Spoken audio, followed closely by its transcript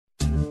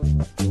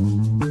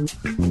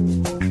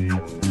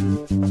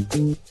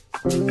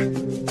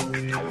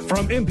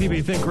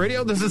MPB Think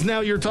Radio. This is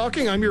Now You're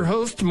Talking. I'm your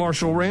host,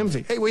 Marshall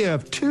Ramsey. Hey, we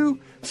have two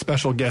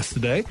special guests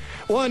today.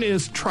 One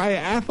is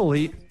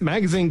Triathlete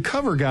magazine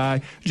cover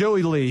guy,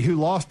 Joey Lee, who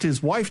lost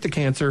his wife to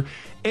cancer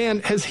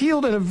and has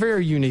healed in a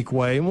very unique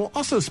way. And we'll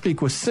also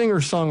speak with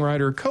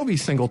singer-songwriter Kobe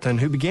Singleton,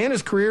 who began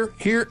his career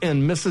here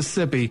in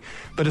Mississippi,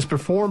 but has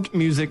performed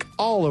music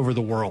all over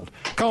the world.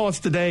 Call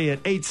us today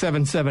at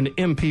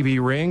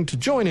 877-MPB-RING to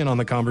join in on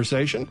the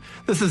conversation.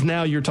 This is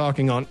Now You're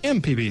Talking on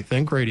MPB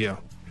Think Radio.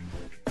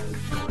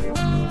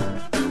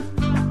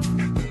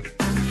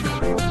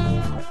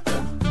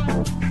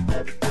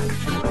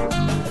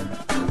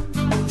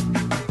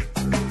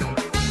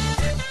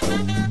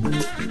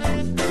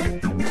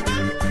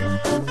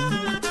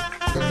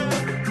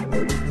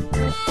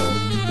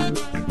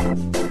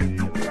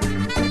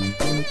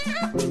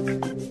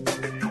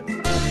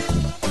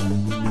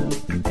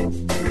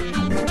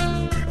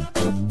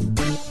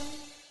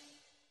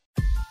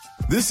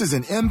 This is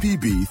an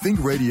MPB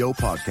Think Radio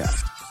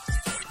podcast.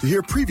 To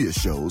hear previous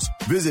shows,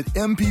 visit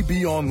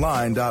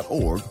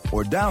mpbonline.org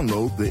or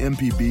download the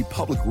MPB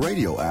Public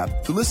Radio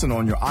app to listen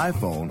on your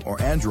iPhone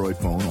or Android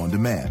phone on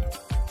demand.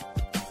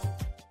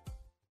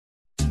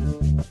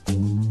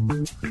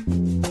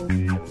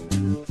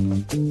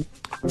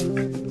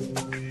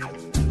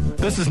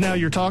 This is Now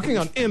You're Talking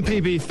on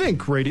MPB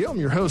Think Radio. I'm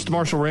your host,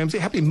 Marshall Ramsey.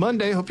 Happy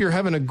Monday. Hope you're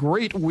having a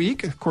great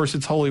week. Of course,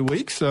 it's Holy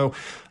Week, so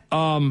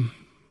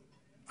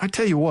I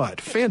tell you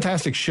what,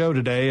 fantastic show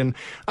today, and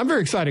I'm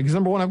very excited because,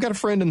 number one, I've got a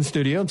friend in the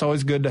studio. It's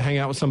always good to hang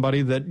out with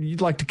somebody that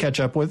you'd like to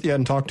catch up with, you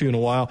hadn't talked to in a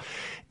while,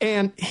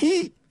 and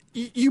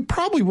you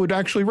probably would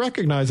actually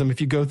recognize him if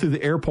you go through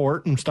the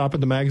airport and stop at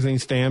the magazine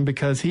stand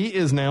because he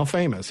is now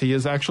famous. He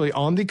is actually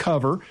on the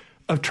cover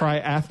of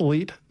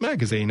Triathlete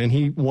magazine, and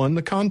he won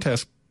the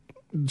contest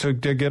to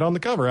get on the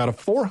cover out of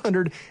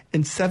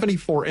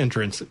 474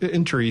 entries,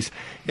 and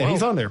Whoa.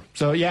 He's on there.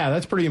 So, yeah,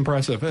 that's pretty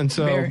impressive. And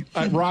so,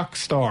 rock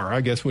star,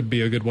 I guess, would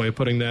be a good way of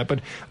putting that.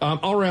 But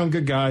all-around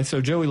good guy. So,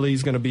 Joey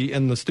Lee's going to be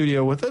in the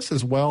studio with us,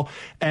 as well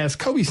as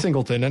Kobe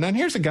Singleton. And then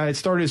here's a guy that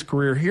started his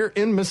career here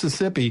in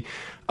Mississippi,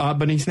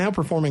 but he's now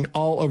performing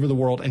all over the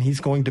world, and he's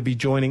going to be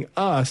joining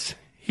us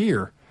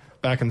here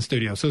back in the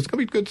studio. So it's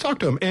going to be good to talk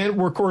to him. And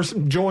we're, of course,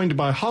 joined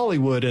by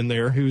Hollywood in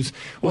there,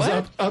 was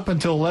up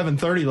until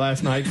 11:30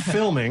 last night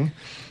filming.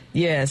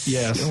 Yes.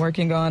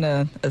 Working on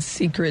a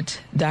secret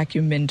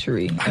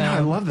documentary. I know, I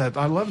love that.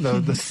 I love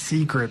the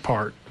secret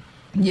part.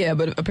 Yeah,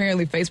 but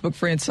apparently Facebook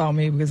friends saw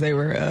me because they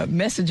were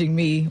messaging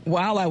me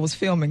while I was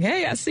filming.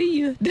 Hey, I see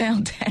you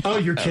downtown. Oh,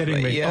 you're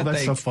kidding me. Yeah,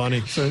 that's thanks. So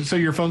funny. So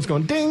your phone's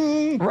going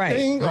ding, ding.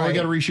 Right. Oh, I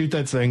got to reshoot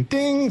that thing.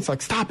 Ding. It's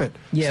like, stop it.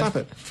 Yeah, stop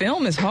it.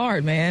 Film is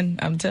hard, man.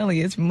 I'm telling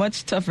you, it's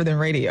much tougher than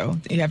radio.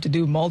 You have to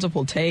do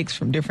multiple takes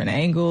from different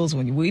angles.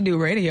 When we do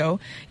radio,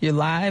 you're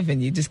live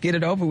and you just get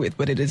it over with,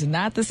 but it is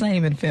not the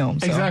same in film.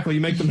 So. Exactly.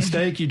 You make the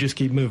mistake, you just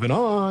keep moving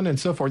on and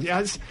so forth.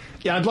 Yeah,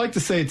 I'd like to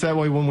say it's that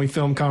way when we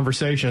film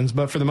conversations,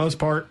 but for the most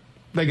part,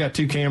 they got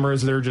two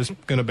cameras. They're just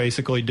going to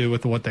basically do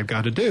with what they've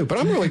got to do. But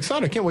I'm really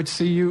excited. I can't wait to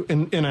see you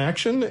in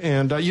action.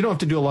 And you don't have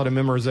to do a lot of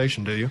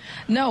memorization, do you?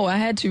 No, I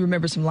had to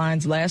remember some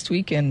lines last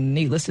week, and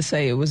needless to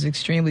say, it was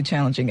extremely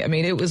challenging. I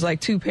mean, it was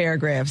like 2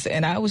 paragraphs,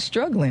 and I was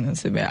struggling. I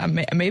said,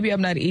 maybe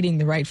I'm not eating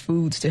the right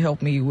foods to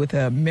help me with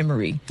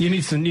memory. You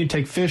need to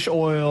take fish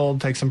oil,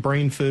 take some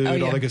brain food,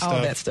 all that good stuff.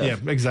 All that stuff. Yeah,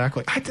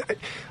 exactly.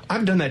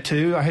 I've done that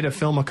too. I had to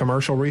film a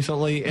commercial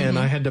recently, and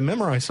I had to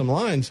memorize some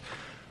lines.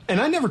 And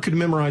I never could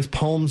memorize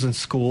poems in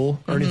school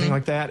or anything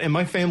like that. And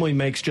my family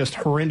makes just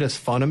horrendous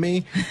fun of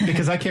me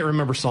because I can't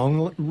remember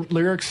song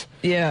lyrics.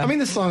 Yeah. I mean,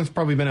 this song's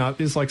probably been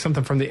out. It's like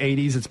something from the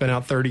 80s. It's been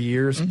out 30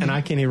 years. And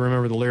I can't even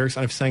remember the lyrics.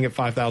 I've sang it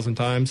 5,000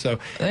 times. So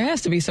there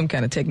has to be some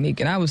kind of technique.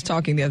 And I was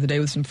talking the other day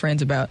with some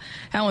friends about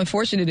how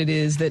unfortunate it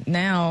is that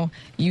now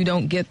you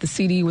don't get the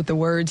CD with the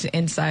words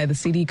inside the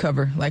CD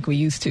cover like we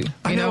used to.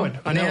 I know it.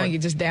 Now you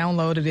just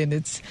download it, and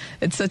it's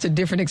such a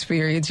different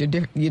experience.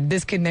 You're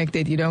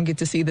disconnected. You don't get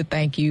to see the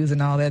thank yous and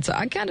all that. So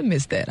I kind of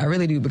miss that. I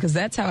really do, because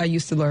that's how I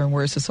used to learn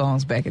words to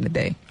songs back in the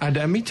day.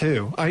 Me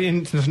too.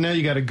 So now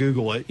you got to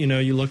Google it.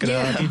 You look it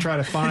up, you try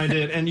to find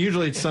it, and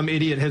usually it's some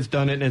idiot has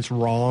done it and it's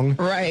wrong.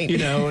 Right.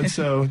 And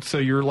so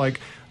you're like,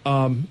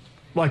 I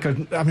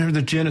remember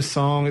the Genesis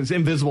song is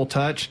Invisible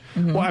Touch.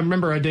 Well, I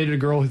remember I dated a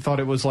girl who thought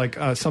it was like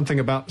something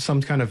about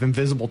some kind of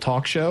invisible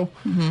talk show.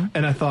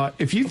 And I thought,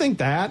 if you think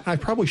that, I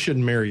probably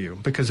shouldn't marry you,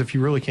 because if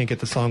you really can't get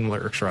the song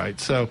lyrics right.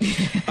 So,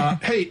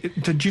 hey,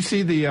 did you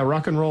see the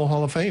Rock and Roll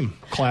Hall of Fame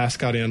class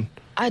got in?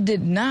 I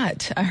did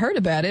not. I heard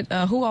about it.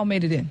 Who all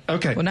made it in?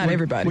 Okay. Well, not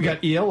everybody. We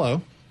got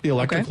ELO. The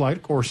Electric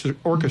Light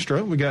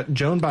Orchestra. We got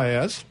Joan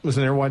Baez was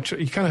in there.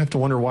 You kind of have to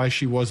wonder why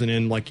she wasn't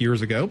in like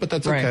years ago, but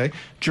that's okay. Right.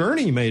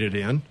 Journey made it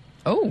in.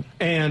 Oh.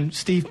 And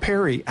Steve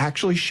Perry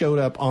actually showed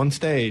up on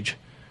stage.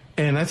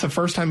 And that's the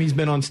first time he's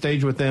been on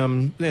stage with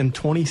them in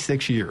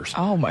 26 years.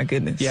 Oh, my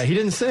goodness. Yeah, he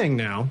didn't sing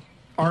now.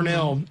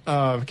 Arnell,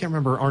 I can't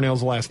remember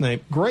Arnell's last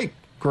name. Great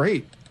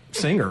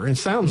singer, and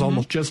sounds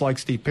almost just like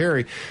Steve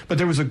Perry. But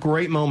there was a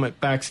great moment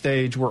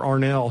backstage where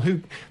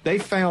Arnell, they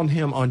found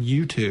him on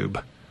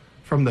YouTube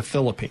from the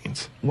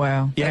Philippines.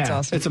 Wow, Yeah, that's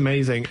awesome. it's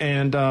amazing.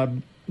 And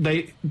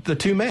the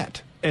two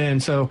met.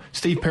 And so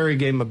Steve Perry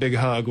gave him a big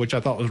hug, which I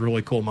thought was a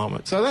really cool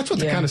moment. So that's what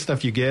the kind of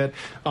stuff you get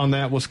on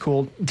that was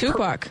cool.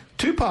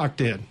 Tupac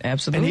did.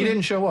 Absolutely. And he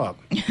didn't show up.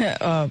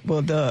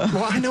 Well,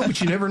 I know,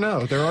 but you never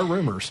know. There are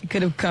rumors.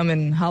 Could have come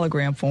in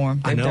hologram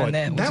form. They've done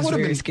that, which is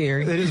very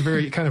scary. It is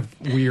very kind of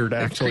weird,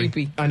 actually.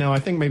 Creepy. I know. I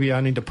think maybe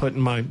I need to put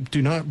in my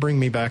do not bring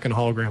me back in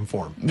hologram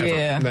form. Ever.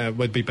 Yeah. That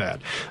would be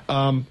bad.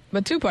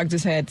 But Tupac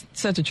just had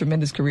such a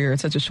tremendous career in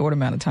such a short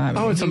amount of time.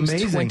 It's he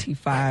amazing. Was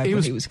 25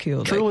 when he was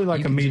killed. Truly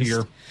like a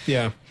meteor.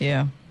 Yeah.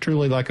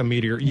 Truly like a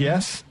meteor.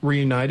 Yes,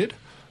 reunited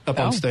up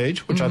on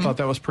stage, which I thought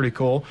that was pretty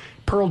cool.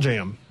 Pearl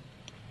Jam.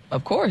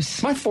 Of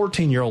course. My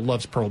 14-year-old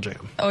loves Pearl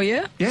Jam. Oh,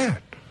 yeah? Yeah.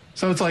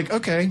 So it's like,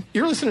 okay,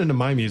 you're listening to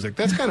my music.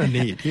 That's kind of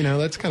neat.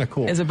 That's kind of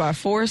cool. Is it by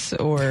force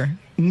or?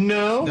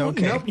 No.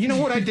 Okay. No. You know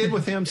what I did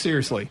with him?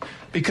 Seriously.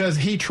 Because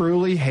he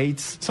truly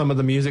hates some of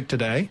the music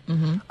today.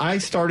 Mm-hmm. I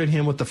started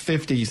him with the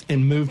 50s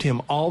and moved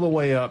him all the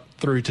way up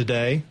through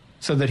today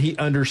so that he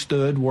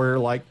understood where,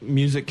 like,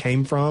 music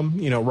came from,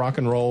 rock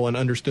and roll, and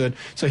understood.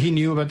 So he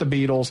knew about the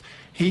Beatles.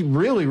 He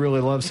really, really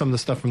loved some of the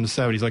stuff from the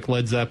 70s, like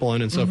Led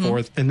Zeppelin and so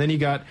forth. And then he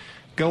got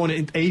going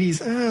in the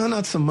 80s,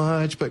 not so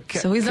much, but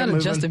So he's not a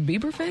Justin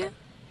Bieber fan?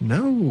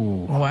 No.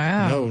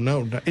 Wow.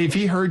 No. If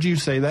he heard you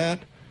say that,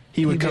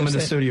 he would come in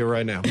the studio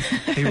right now.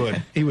 He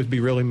would. He would be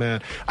really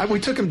mad. We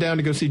took him down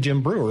to go see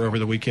Jim Brewer over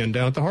the weekend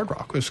down at the Hard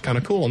Rock. It was kind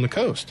of cool on the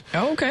coast.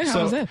 Oh, okay.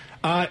 How was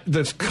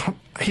that?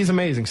 He's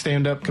amazing.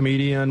 Stand-up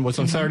comedian. Was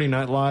on Saturday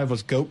Night Live.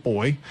 Was Goat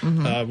Boy.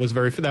 That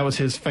was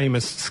his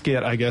famous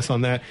skit, I guess,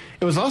 on that.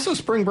 It was also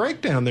spring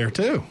break down there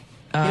too.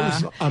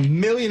 There's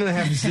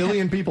 1.5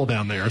 million people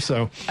down there.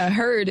 So I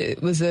heard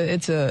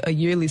it's a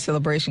yearly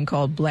celebration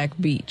called Black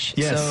Beach.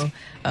 Yes.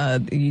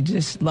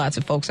 So lots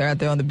of folks are out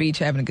there on the beach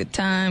having a good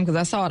time, because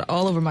I saw it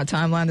all over my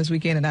timeline this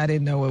weekend and I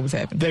didn't know what was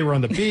happening. They were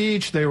on the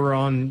beach. They were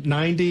on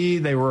 90.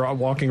 They were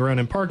walking around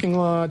in parking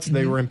lots.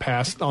 They were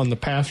on the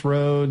pass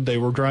road. They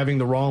were driving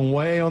the wrong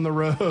way on the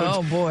road.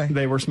 Oh boy.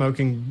 They were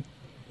smoking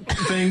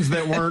things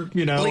that weren't,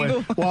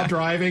 while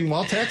driving,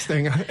 while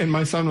texting. And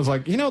my son was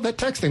like, that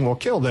texting will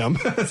kill them.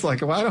 It's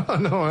like, well, I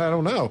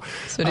don't know.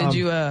 So did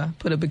you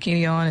put a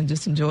bikini on and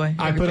just enjoy everything?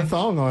 I put a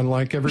thong on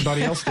like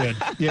everybody else did.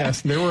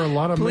 Yes, there were a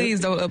lot of... Please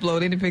don't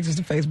upload any pictures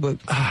to Facebook.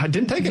 I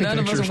didn't take any pictures.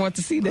 None of us want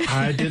to see that.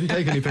 I didn't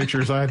take any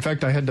pictures. In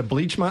fact, I had to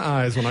bleach my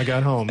eyes when I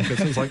got home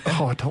because I was like,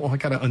 I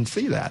got to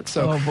unsee that.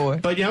 So, oh, boy.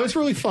 But yeah, it was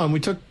really fun. We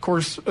took, of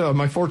course,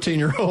 my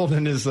 14-year-old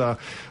and his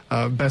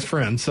best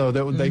friend, so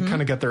that they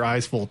kind of got their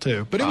eyes full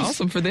too. But it was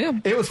awesome for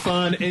them. It was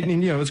fun,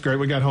 and it was great.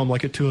 We got home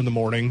like at 2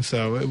 a.m,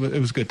 so it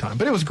was a good time.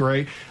 But it was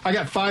great. I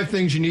got 5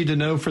 things you need to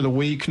know for the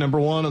week. Number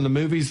 1 on the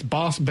movies,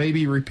 Boss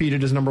Baby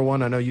repeated as number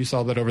 1. I know you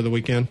saw that over the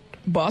weekend.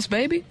 Boss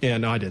Baby? Yeah,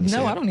 no, I didn't see it.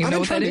 No, I don't even know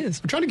what that is.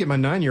 I'm trying to get my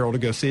 9-year-old to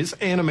go see it. It's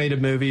an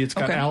animated movie. It's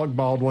got Alec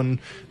Baldwin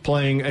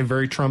playing a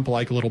very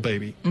Trump-like little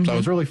baby. So it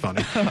was really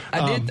funny.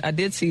 I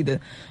did see the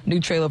new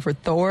trailer for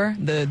Thor,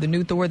 the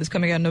new Thor that's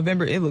coming out in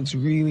November. It looks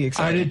really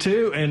exciting. I did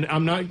too, and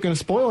I'm not going to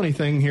spoil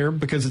anything here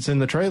because it's in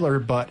the trailer,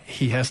 but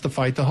he has to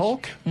fight the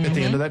Hulk at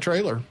the end of that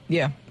trailer.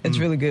 Yeah, it's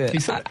really good. He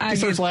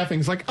starts laughing.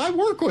 He's like, I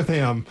work with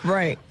him.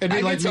 Right. It'd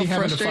be like me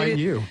having to fight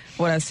you.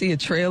 When I see a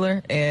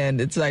trailer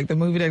and it's like the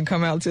movie doesn't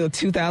come out until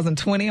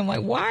 2020, I'm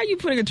like, why are you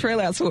putting a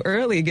trailer out so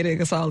early and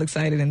getting us all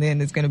excited, and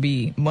then it's going to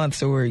be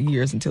months or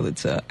years until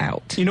it's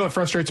out? You know what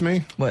frustrates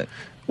me? What?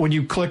 When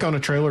you click on a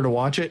trailer to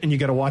watch it and you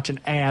got to watch an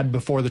ad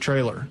before the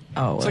trailer.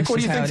 Oh, it's like, what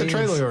do you think the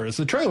trailer is?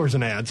 The trailer's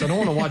an ad, so I don't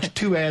want to watch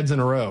 2 ads in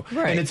a row.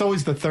 Right. And it's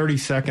always the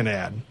 30-second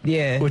ad.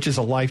 Yeah. Which is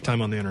a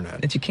lifetime on the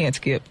internet. That you can't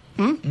skip.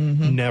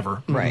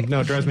 Never. Right.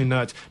 No, it drives me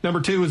nuts.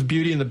 Number 2 was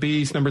Beauty and the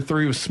Beast. Number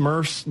 3 was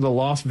Smurfs, The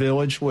Lost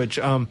Village, which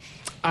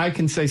I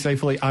can say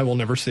safely I will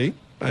never see.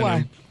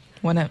 Why?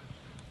 Why not?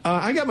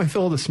 I got my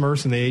fill of the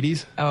Smurfs in the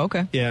 80s. Oh,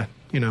 okay. Yeah.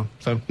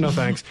 So no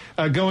thanks.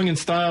 Going in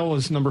Style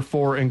was number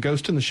 4, and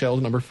Ghost in the Shell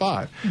is number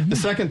 5. The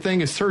second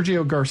thing is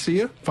Sergio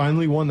Garcia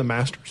finally won the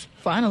Masters.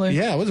 Finally.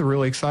 Yeah, it was a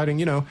really exciting,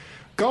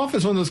 golf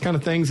is one of those kind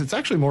of things. It's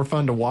actually more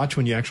fun to watch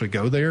when you actually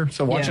go there.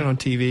 So watching on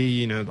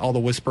TV, all the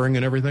whispering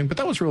and everything. But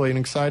that was really an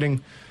exciting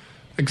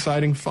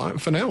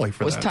finale for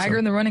that. Was Tiger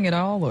in the running at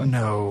all? Or?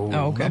 No.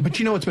 Oh, okay. But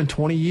it's been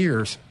 20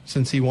 years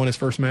since he won his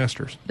first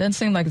Masters. Doesn't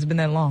seem like it's been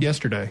that long.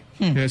 Yesterday.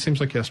 Yeah, it seems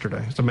like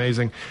yesterday. It's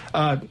amazing.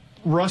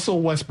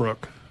 Russell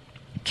Westbrook.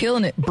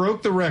 Killing it.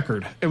 Broke the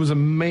record. It was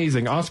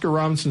amazing. Oscar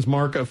Robinson's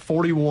mark of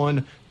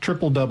 41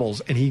 triple-doubles,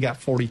 and he got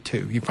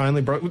 42. He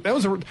finally broke.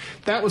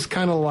 That was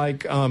kind of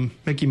like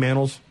Mickey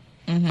Mantle's.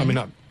 I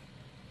mean,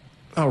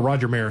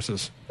 Roger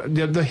Maris's.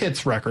 The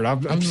hits record.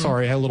 I'm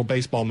sorry, I had a little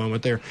baseball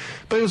moment there.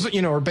 But it was,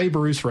 or Babe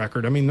Ruth's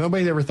record. I mean,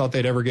 nobody ever thought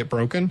they'd ever get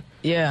broken.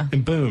 Yeah.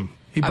 And boom.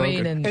 He broke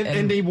it.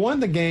 and he won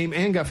the game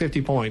and got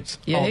 50 points.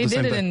 Yeah, he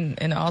did it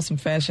in awesome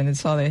fashion. And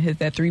saw that hit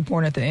that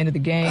 3-pointer at the end of the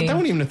game. That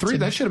wasn't even a three.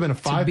 That should have been a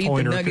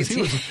 5-pointer.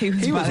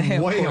 He was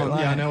way on.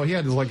 Yeah, I know. He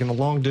had like in a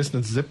long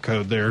distance zip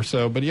code there.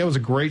 So, but yeah, it was a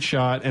great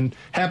shot, and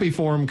happy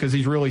for him because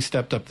he's really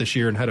stepped up this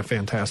year and had a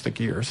fantastic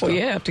year. So. Well,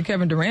 yeah, after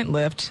Kevin Durant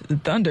left the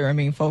Thunder, I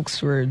mean,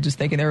 folks were just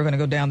thinking they were going to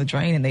go down the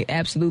drain, and they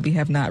absolutely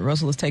have not.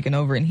 Russell has taken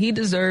over, and he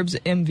deserves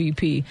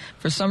MVP.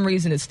 For some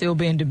reason, it's still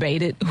being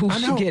debated who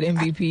should get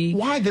MVP.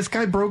 Why? This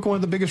guy broke one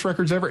of the biggest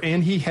records ever,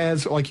 and he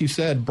has, like you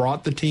said,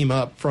 brought the team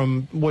up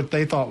from what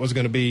they thought was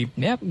going to be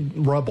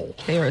rubble.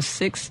 They are a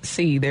 6th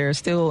seed. They're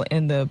still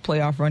in the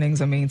playoff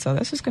runnings. I mean, so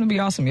that's just going to be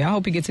awesome. Yeah, I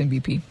hope he gets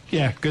MVP.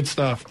 Yeah, good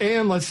stuff.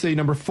 And let's see,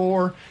 number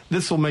 4,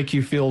 this will make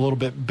you feel a little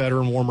bit better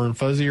and warmer and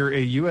fuzzier.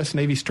 A U.S.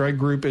 Navy strike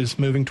group is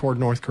moving toward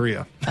North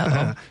Korea.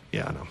 Yeah,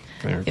 I know.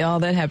 Yeah, all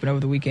that happened over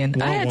the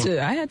weekend. I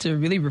had to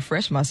really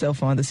refresh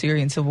myself on the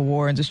Syrian civil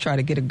war and just try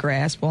to get a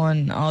grasp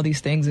on all these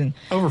things. And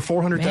over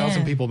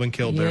 400,000 people have been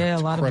killed there. Yeah,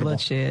 it's a lot incredible. of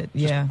bloodshed.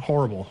 Just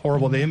horrible.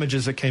 Mm-hmm. The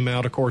images that came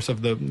out, of course,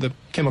 of the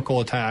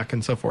chemical attack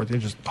and so forth, they're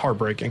just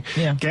heartbreaking.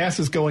 Yeah. Gas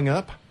is going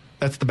up.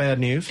 That's the bad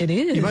news. It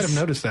is. You might have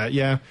noticed that,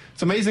 yeah.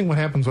 It's amazing what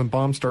happens when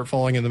bombs start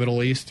falling in the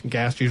Middle East.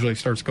 Gas usually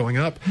starts going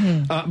up.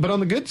 But on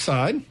the good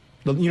side,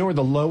 you know where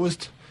the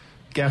lowest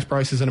gas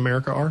prices in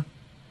America are?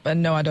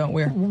 No, I don't.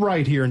 Where?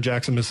 Right here in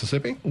Jackson,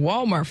 Mississippi.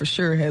 Walmart for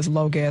sure has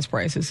low gas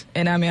prices.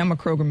 And I mean, I'm a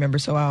Kroger member,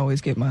 so I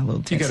always get my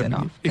little 10 cent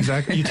off.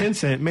 Exactly. You 10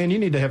 cent. Man, you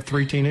need to have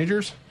 3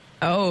 teenagers.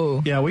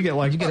 Oh. Yeah, we get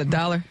like... You get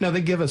 $1? No,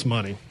 they give us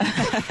money.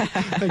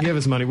 They give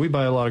us money. We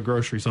buy a lot of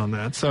groceries on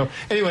that. So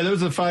anyway,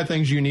 those are the 5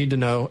 things you need to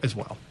know as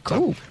well.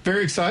 Cool. So,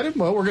 very excited.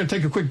 Well, we're going to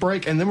take a quick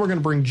break, and then we're going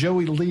to bring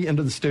Joey Lee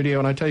into the studio.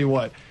 And I tell you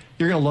what,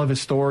 you're going to love his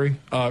story.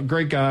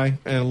 Great guy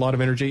and a lot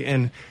of energy.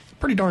 And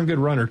pretty darn good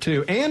runner,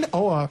 too. And,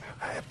 I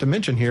have to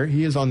mention here,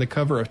 he is on the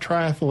cover of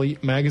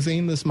Triathlete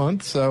magazine this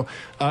month. So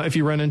if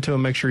you run into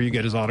him, make sure you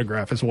get his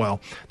autograph as well.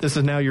 This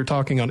is Now You're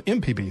Talking on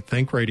MPB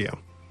Think Radio.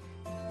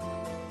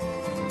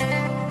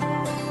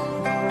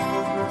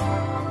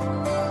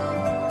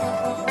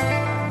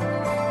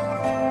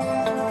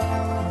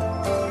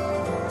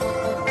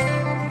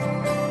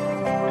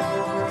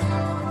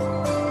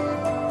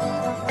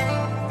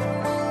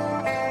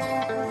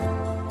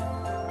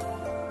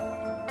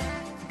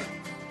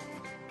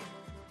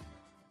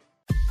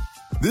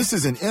 This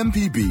is an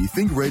MPB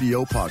Think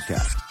Radio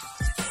podcast.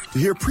 To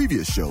hear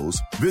previous shows,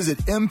 visit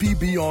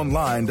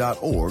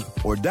mpbonline.org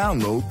or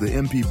download the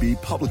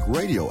MPB Public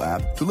Radio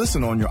app to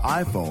listen on your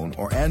iPhone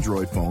or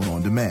Android phone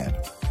on demand.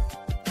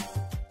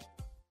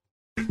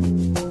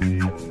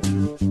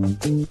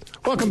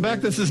 Welcome back.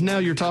 This is Now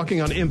You're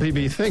Talking on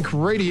MPB Think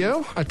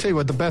Radio. I tell you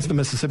what, the best of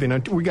Mississippi. Now,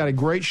 we got a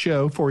great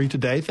show for you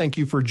today. Thank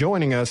you for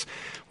joining us.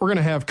 We're going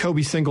to have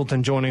Kobe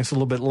Singleton joining us a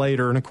little bit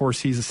later. And, of course,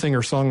 he's a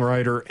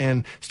singer-songwriter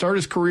and started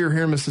his career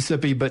here in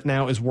Mississippi, but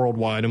now is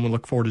worldwide. And we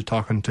look forward to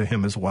talking to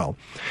him as well.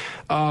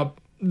 Our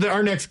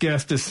next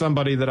guest is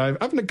somebody that I've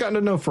gotten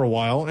to know for a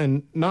while,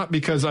 and not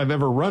because I've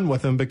ever run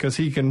with him, because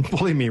he can,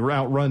 believe me,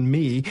 outrun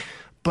me.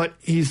 But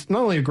he's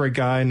not only a great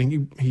guy,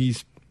 and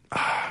he's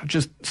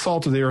just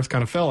salt of the earth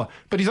kind of fella,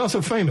 but he's also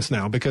famous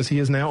now because he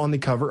is now on the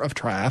cover of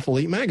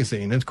Triathlete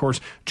magazine. And of course,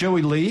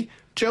 Joey Lee.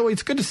 Joey,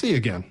 it's good to see you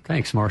again.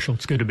 Thanks, Marshall.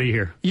 It's good to be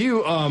here.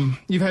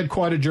 You've had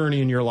quite a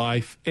journey in your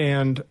life,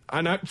 and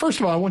first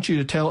of all, I want you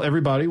to tell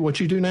everybody what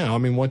you do now. I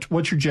mean,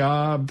 what's your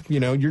job?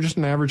 You know, you're just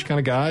an average kind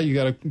of guy. You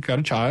got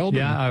a child.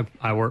 Yeah,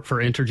 I work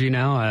for Entergy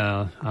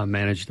now. I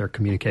manage their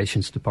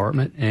communications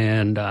department,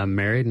 and I'm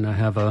married, and I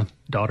have a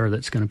daughter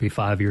that's going to be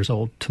 5 years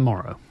old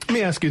tomorrow. Let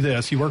me ask you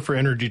this: you work for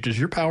Entergy. Does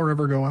your power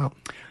ever go out?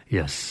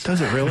 Yes.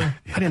 Does it really?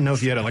 I didn't know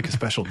if you had like a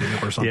special deal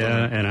or something.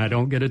 Yeah, and I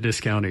don't get a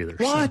discount either.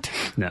 What?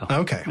 So, no.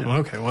 Okay. No.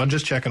 Okay. Well, I'm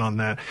just checking on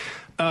that.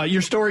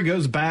 Your story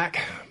goes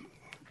back.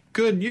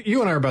 Good.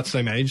 You and I are about the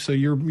same age, so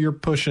you're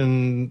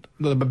pushing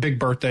the big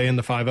birthday in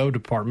the 5-0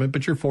 department,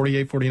 but you're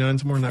 48, 49,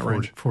 somewhere in that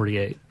range.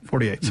 48.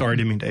 48. Sorry, I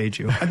didn't mean to age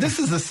you. This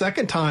is the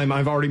second time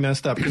I've already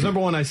messed up, because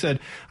number one, I said,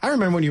 I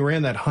remember when you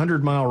ran that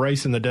 100-mile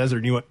race in the desert,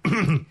 and you went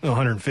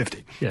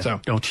 150. Yeah, so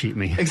don't cheat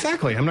me.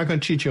 Exactly. I'm not going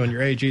to cheat you on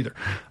your age either.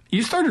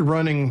 You started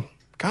running,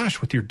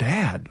 with your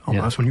dad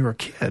almost when you were a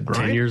kid,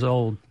 right? 10 years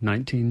old,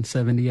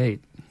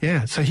 1978.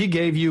 Yeah, so he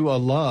gave you a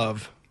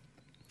love.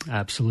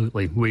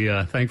 Absolutely. We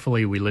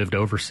thankfully we lived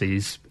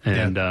overseas,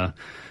 and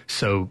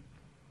so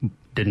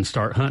didn't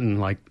start hunting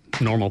like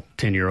normal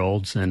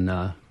 10-year-olds,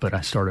 but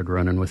I started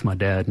running with my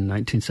dad in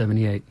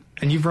 1978.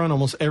 And you've run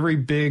almost every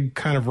big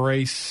kind of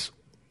race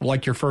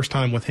like your first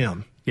time with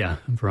him. Yeah,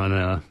 I've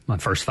run my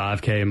first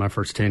 5K, my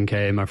first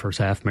 10K, my first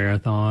half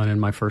marathon,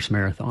 and my first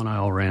marathon. I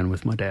all ran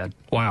with my dad.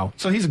 Wow.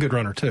 So he's a good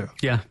runner, too.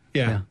 Yeah.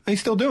 And he's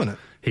still doing it.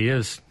 He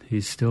is.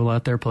 He's still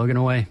out there plugging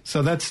away.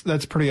 So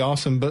that's pretty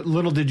awesome. But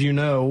little did you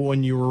know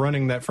when you were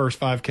running that first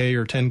 5K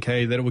or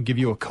 10K that it would give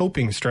you a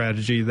coping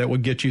strategy that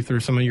would get you through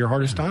some of your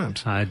hardest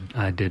times. I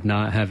did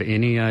not have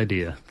any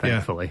idea,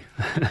 thankfully.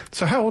 Yeah.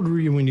 So how old were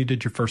you when you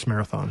did your first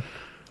marathon?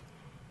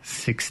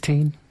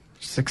 16.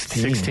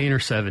 16. 16 or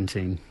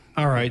 17.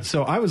 All right.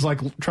 So I was like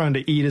trying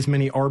to eat as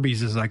many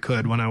Arby's as I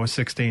could when I was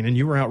 16, and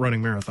you were out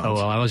running marathons. Oh,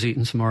 well, I was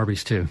eating some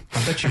Arby's too.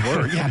 I bet you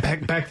were. Yeah,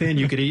 back then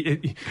you could eat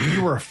it.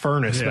 You were a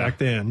furnace back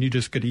then. You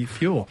just could eat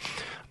fuel.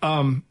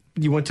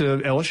 You went to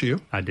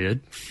LSU. I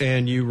did.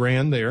 And you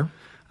ran there.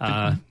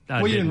 You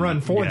didn't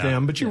run for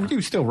them, but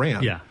you still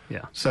ran. Yeah.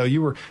 So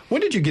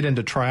when did you get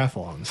into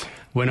triathlons?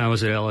 When I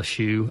was at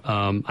LSU,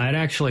 I'd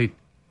actually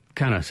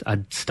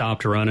I'd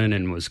stopped running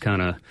and was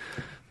kind of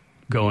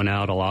going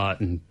out a lot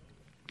and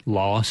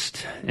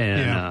lost,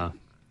 and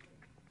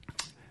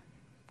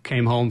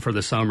came home for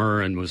the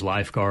summer and was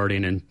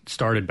lifeguarding and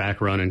started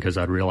back running because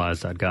I'd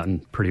realized I'd gotten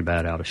pretty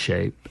bad out of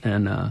shape,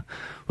 and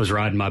was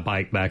riding my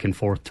bike back and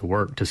forth to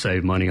work to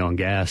save money on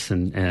gas,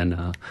 and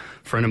a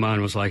friend of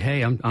mine was like,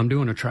 "Hey, I'm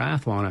doing a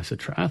triathlon." I said,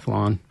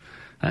 "Triathlon?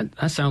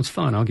 That sounds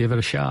fun. I'll give it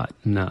a shot."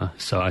 And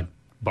so I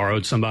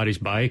borrowed somebody's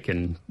bike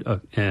and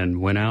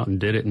went out and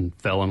did it and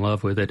fell in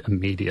love with it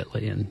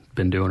immediately and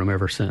been doing them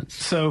ever since.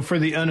 So for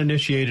the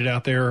uninitiated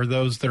out there, or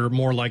those that are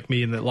more like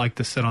me and that like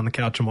to sit on the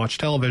couch and watch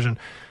television,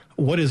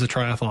 what is a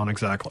triathlon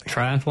exactly?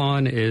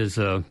 Triathlon is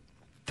a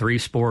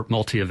 3-sport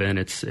multi-event.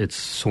 It's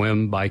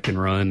swim, bike,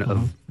 and run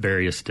of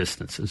various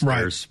distances. Right.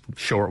 There's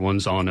short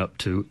ones on up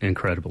to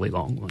incredibly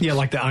long ones. Yeah,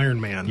 like the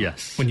Ironman.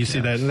 Yes. When you see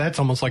that, and that's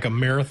almost like a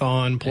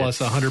marathon plus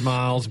 100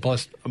 miles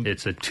plus.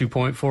 It's a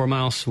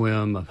 2.4-mile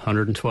swim, a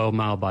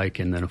 112-mile bike,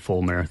 and then a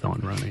full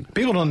marathon running.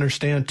 People don't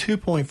understand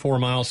 2.4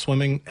 miles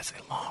swimming is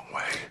a long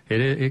way.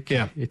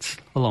 It's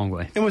a long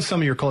way. And with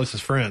some of your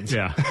closest friends.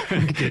 Yeah,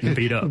 getting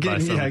beat up by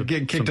some.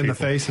 Getting kicked in the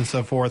face and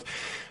so forth.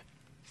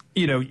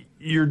 You know,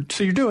 you're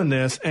doing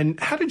this, and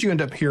how did you end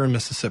up here in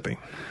Mississippi?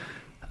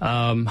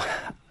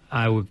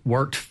 I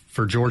worked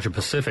for Georgia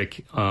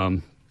Pacific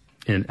right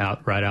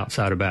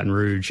outside of Baton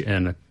Rouge,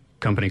 and a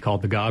company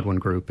called the Godwin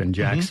Group in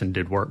Jackson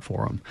did work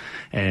for them,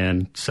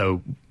 and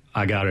so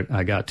I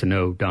got to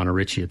know Donna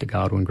Ritchie at the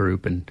Godwin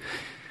Group, and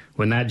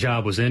when that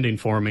job was ending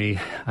for me,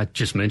 I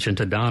just mentioned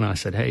to Donna, I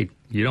said, "Hey,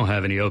 you don't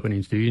have any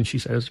openings, do you?" And she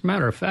said, "As a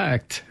matter of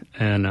fact."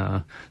 And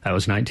that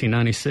was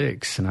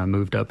 1996, and I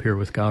moved up here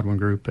with Godwin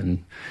Group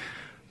and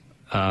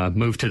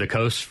moved to the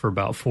coast for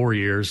about 4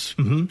 years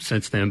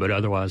since then, but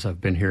otherwise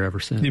I've been here ever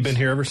since. You've been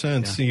here ever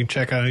since. Yeah. So you can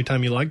check out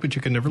anytime you like, but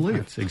you can never leave.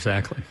 That's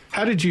exactly.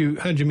 How did you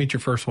meet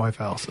your first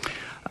wife, Allison?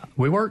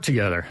 We worked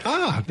together.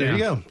 There you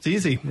go. It's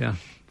easy. Yeah.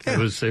 It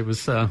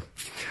was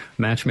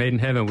match made in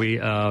heaven.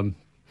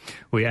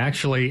 We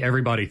actually,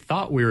 everybody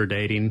thought we were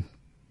dating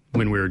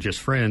when we were just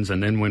friends,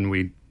 and then when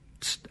we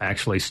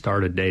actually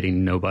started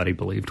dating, nobody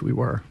believed we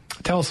were.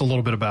 Tell us a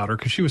little bit about her,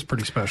 because she was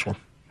pretty special.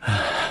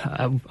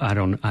 I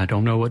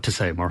don't know what to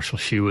say, Marshall.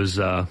 She was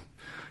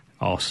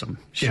awesome.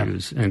 She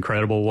was an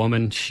incredible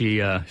woman.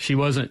 She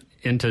wasn't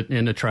into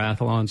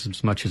triathlons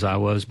as much as I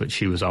was, but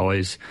she was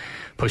always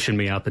pushing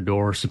me out the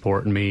door,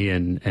 supporting me,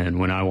 and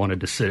when I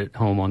wanted to sit at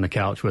home on the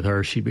couch with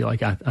her, she'd be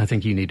like, I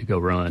think you need to go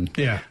run.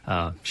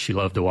 Yeah. She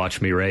loved to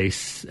watch me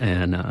race,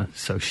 and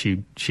so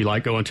she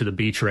liked going to the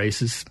beach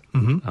races,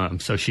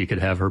 so she could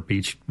have her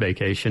beach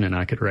vacation and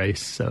I could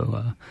race.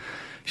 So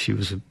she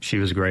was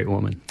a great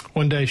woman.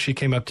 One day she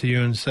came up to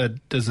you and said,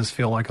 "Does this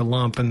feel like a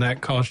lump?" And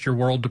that caused your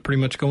world to pretty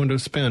much go into a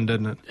spin,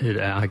 didn't it?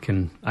 I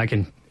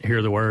can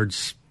hear the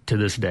words to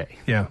this day.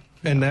 Yeah.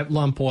 And that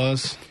lump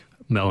was?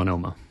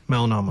 Melanoma.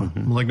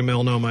 Malignant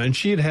melanoma.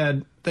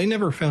 And they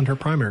never found her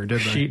primary,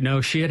 did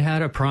they? She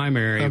had a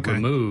primary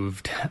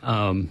removed,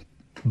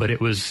 but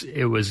it was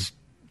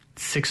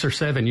 6 or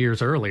 7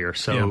 years earlier.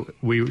 So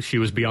she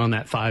was beyond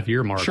that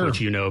 5-year mark,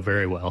 which you know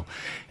very well.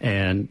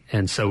 And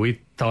so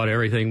we thought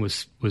everything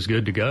was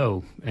good to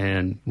go.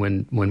 And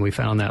when we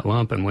found that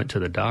lump and went to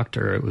the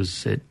doctor,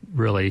 it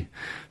really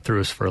threw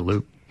us for a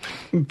loop.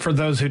 For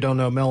those who don't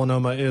know,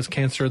 melanoma is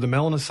cancer of the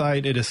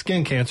melanocyte. It is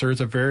skin cancer. It's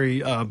a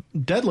very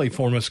deadly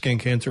form of skin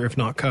cancer if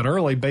not cut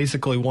early.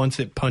 Basically, once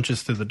it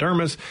punches through the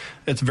dermis,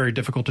 it's very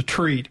difficult to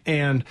treat.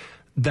 And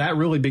that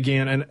really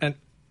began, and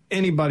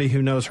anybody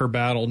who knows her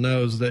battle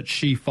knows that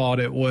she fought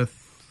it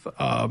with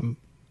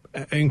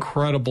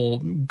incredible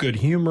good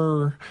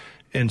humor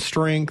and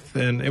strength,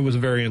 and it was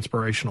very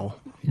inspirational,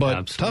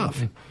 but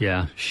tough.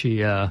 Yeah,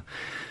 she...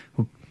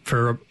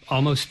 For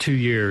almost 2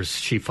 years,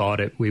 she fought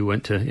it. We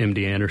went to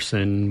MD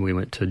Anderson. We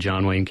went to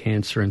John Wayne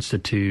Cancer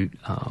Institute.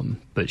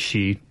 But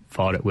she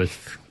fought it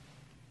with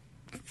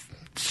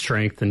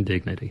strength and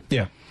dignity.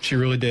 Yeah, she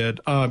really did.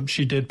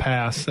 She did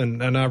pass,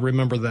 and I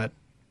remember that.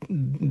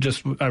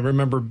 I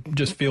remember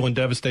just feeling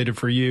devastated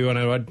for you. And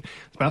it's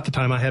about the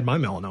time I had my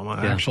melanoma,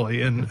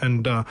 actually.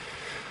 And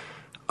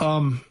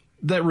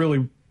that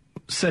really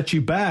set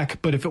you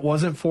back. But if it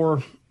wasn't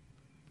for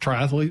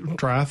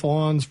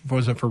triathlons,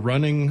 wasn't for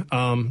running,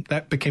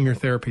 that became your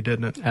therapy,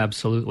 didn't it?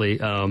 Absolutely.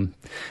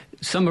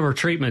 Some of our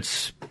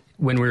treatments,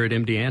 when we were at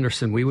MD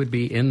Anderson, we would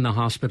be in the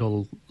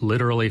hospital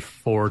literally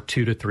for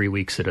 2 to 3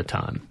 weeks at a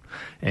time.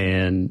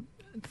 And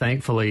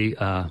thankfully,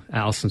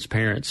 Allison's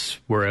parents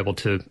were able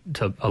to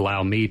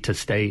allow me to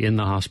stay in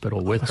the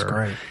hospital with her.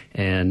 Great.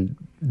 And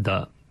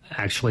the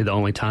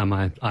only time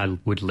I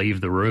would leave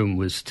the room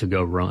was to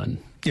go run.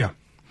 Yeah.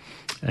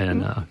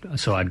 And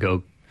so I'd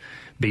go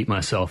beat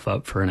myself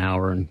up for an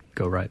hour and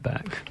go right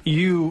back.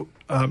 You,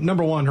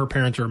 number one, her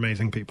parents are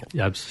amazing people.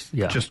 Yeah.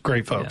 Just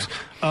great folks.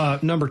 Yeah.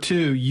 Number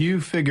two, you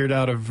figured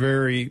out a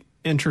very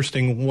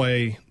interesting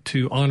way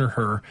to honor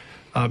her.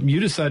 You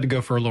decided to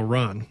go for a little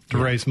run to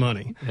raise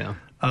money. Yeah.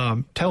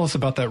 Tell us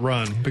about that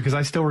run, because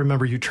I still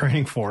remember you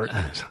training for it.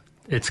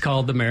 It's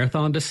called the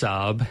Marathon des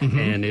Sables,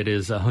 and it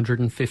is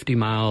 150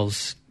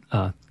 miles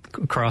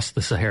across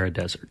the Sahara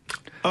Desert.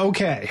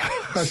 Okay.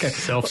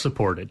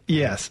 Self-supported.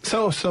 Yes.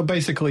 So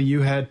basically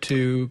you had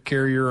to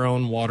carry your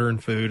own water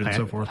and food and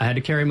so forth. I had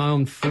to carry my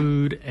own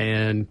food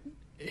and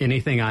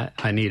anything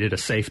I needed, a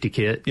safety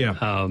kit.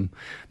 Yeah.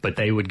 But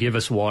they would give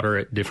us water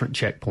at different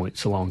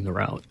checkpoints along the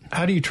route.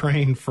 How do you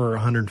train for a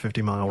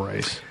 150-mile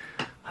race?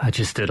 I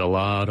just did a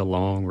lot of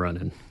long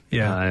running.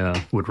 Yeah.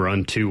 I would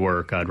run to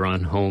work. I'd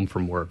run home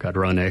from work. I'd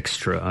run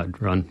extra.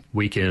 I'd run.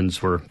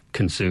 Weekends were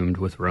consumed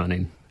with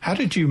running. How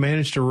did you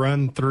manage to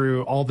run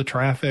through all the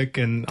traffic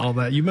and all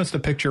that? You must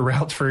have picked your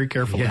routes very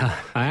carefully. Yeah,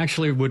 I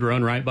actually would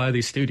run right by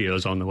these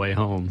studios on the way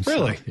home.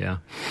 Really? So, yeah.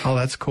 Oh,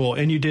 that's cool.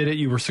 And you did it?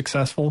 You were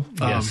successful?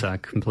 Yes, I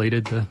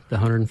completed the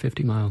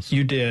 150 miles.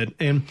 You did.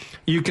 And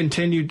you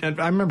continued.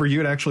 I remember you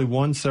had actually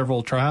won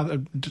several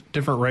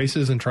different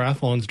races and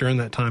triathlons during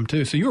that time,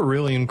 too. So you were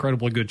really in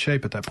incredibly good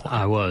shape at that point.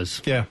 I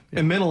was. Yeah.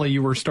 And mentally,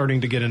 you were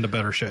starting to get into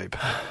better shape.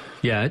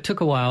 Yeah, it took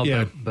a while,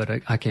 but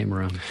I came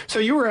around. So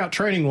you were out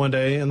training one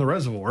day in the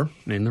reservoir.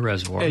 In the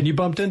reservoir. And you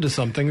bumped into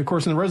something. Of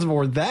course, in the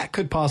reservoir, that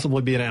could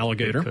possibly be an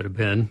alligator. It could have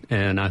been,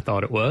 and I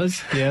thought it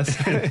was. Yes.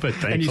 But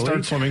thankfully, and you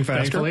started swimming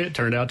faster. Thankfully, it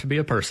turned out to be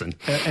a person.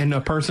 And a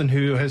person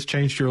who has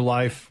changed your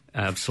life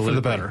Absolutely. for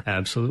the better.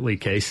 Absolutely.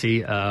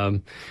 Casey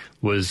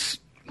was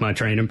my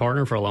training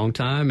partner for a long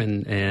time,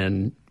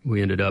 and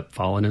we ended up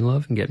falling in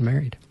love and getting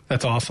married.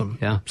 That's awesome.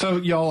 Yeah. So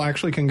y'all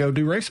actually can go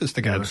do races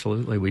together.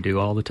 Absolutely. We do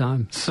all the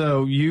time.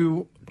 So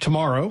you,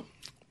 tomorrow,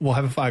 will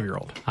have a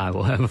 5-year-old. I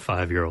will have a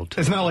 5-year-old.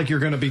 It's not like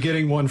you're going to be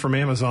getting one from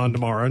Amazon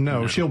tomorrow.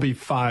 No, she'll be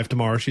 5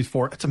 tomorrow. She's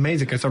 4. It's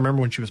amazing because I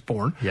remember when she was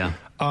born. Yeah.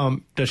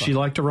 Does she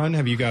like to run?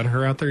 Have you got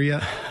her out there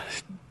yet?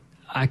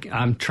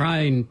 I'm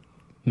trying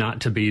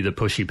not to be the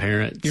pushy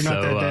parent. You're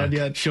not that dad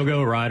yet? She'll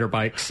go ride her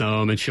bike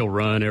some, and she'll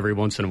run every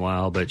once in a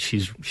while, but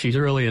she's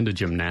really into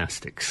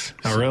gymnastics.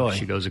 Oh, really?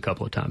 She goes a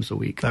couple of times a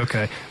week.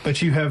 Okay.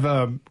 But you have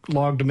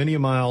logged many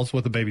miles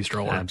with a baby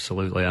stroller.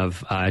 Absolutely.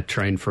 I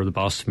trained for the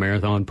Boston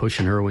Marathon,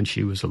 pushing her when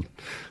she was an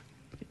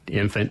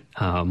infant.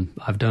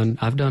 I've done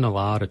a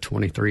lot of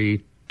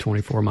 23,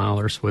 24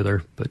 milers with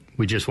her, but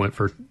we just went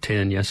for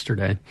 10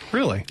 yesterday.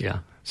 Really? Yeah.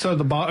 So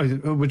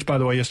which, by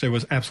the way, yesterday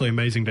was absolutely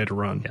amazing day to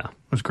run. Yeah.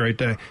 It was a great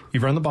day.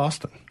 You've run the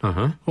Boston.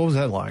 Uh-huh. What was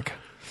that like?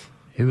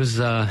 It was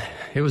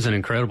an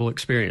incredible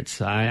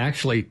experience. I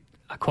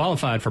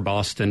qualified for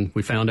Boston.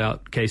 We found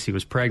out Casey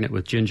was pregnant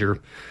with Ginger,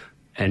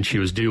 and she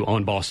was due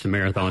on Boston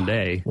Marathon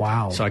Day.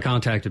 Wow. So I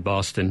contacted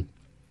Boston.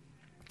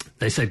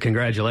 They said,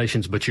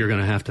 congratulations, but you're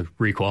going to have to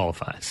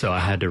requalify. So I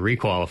had to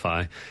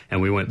requalify,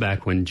 and we went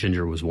back when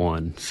Ginger was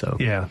 1. So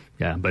yeah,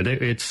 but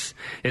it's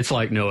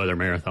like no other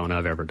marathon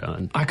I've ever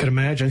done. I could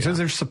imagine. Yeah. Since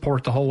there's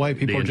support the whole way,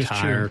 people the are just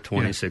entire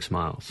cheering. 26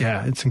 miles.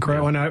 Yeah, it's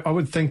incredible. Yeah. And I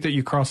would think that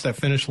you cross that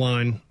finish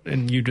line,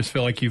 and you just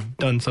feel like you've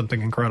done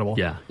something incredible.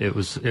 Yeah, it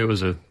was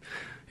a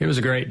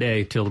great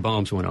day till the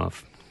bombs went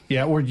off.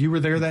 Yeah, or you were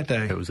there that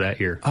day? It was that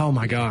year. Oh,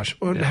 my gosh.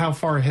 Yeah. How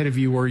far ahead of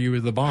you were you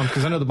with the bombs?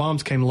 Because I know the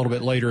bombs came a little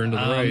bit later into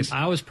the race.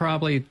 I was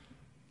probably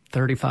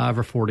 35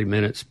 or 40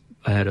 minutes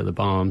ahead of the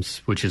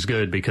bombs, which is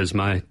good because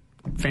my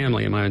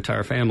family and my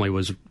entire family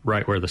was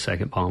right where the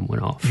second bomb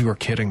went off. You were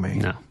kidding me.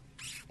 No.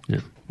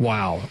 Yeah.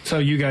 Wow. So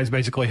you guys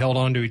basically held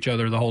on to each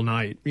other the whole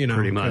night,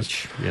 Pretty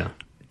much, yeah.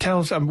 Tell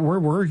us, where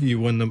were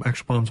you when the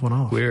actual bombs went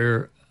off?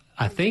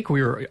 I think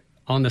we were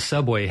on the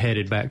subway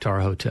headed back to our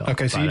hotel.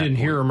 Okay, so you didn't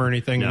hear them or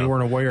anything. No, you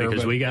weren't aware.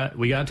 Because we got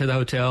to the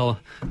hotel.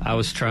 I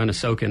was trying to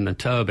soak in the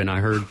tub, and I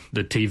heard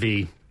the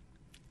TV.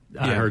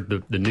 I heard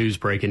the news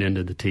breaking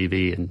into the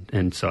TV,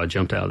 and so I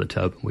jumped out of the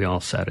tub, and we all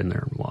sat in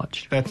there and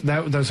watched.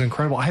 That was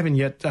incredible. I have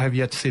yet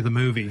to see the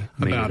movie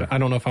about it. I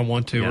don't know if I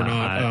want to or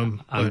not.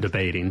 I'm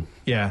debating.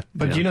 Yeah,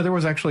 but there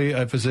was actually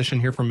a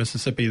physician here from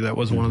Mississippi that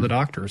was one of the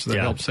doctors that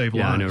helped save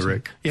lives. Yeah, I know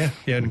Rick. Yeah,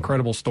 an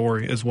incredible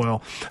story as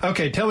well.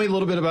 Okay, tell me a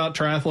little bit about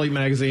Triathlete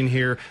Magazine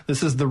here.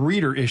 This is the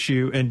reader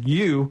issue, and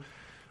you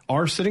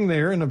are sitting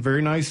there in a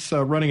very nice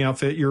running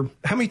outfit.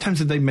 How many times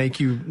did they make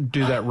you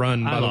do that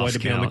run, by the way, to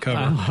be on the cover?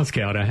 I lost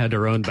count. I had to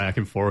run back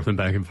and forth and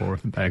back and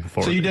forth and back and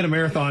forth. So you did a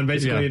marathon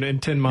basically in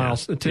 10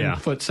 miles,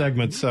 10-foot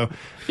segments. So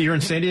you're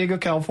in San Diego,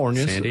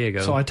 California. San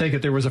Diego. So I take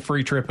it there was a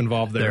free trip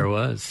involved there. There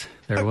was.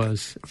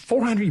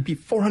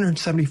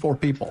 474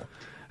 people.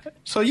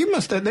 So they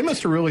must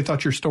have really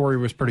thought your story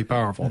was pretty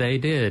powerful. They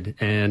did.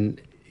 And,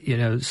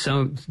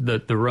 some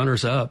the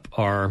runners up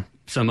are...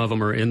 Some of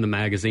them are in the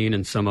magazine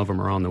and some of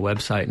them are on the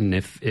website. And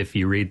if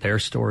you read their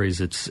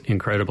stories, it's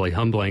incredibly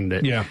humbling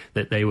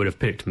that they would have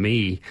picked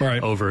me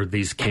over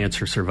these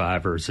cancer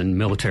survivors and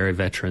military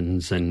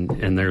veterans. And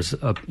there's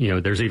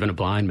there's even a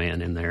blind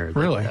man in there.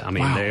 Really?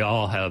 They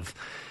all have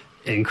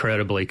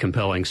incredibly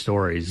compelling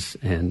stories.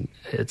 And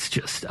it's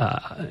just,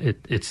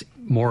 it's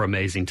more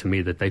amazing to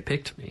me that they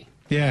picked me.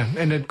 Yeah,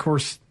 and of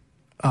course,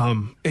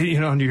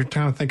 you're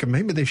kind of thinking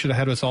maybe they should have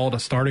had us all at a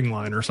starting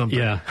line or something.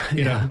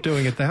 Yeah,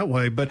 doing it that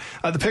way. But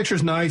the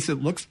picture's nice.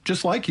 It looks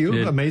just like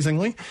you,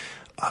 amazingly.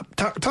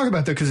 Talk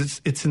about that,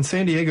 because it's in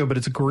San Diego, but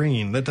it's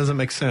green. That doesn't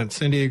make sense.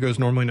 San Diego is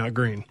normally not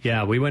green.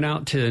 Yeah, we went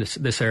out to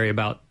this area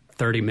about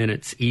 30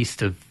 minutes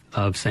east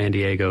of San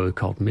Diego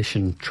called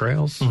Mission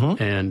Trails,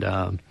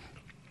 and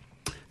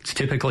it's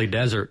typically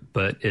desert,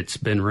 but it's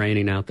been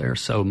raining out there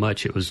so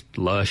much it was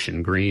lush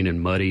and green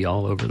and muddy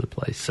all over the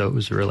place. So it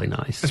was really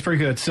nice. That's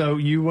pretty good. So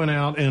you went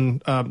out,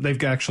 and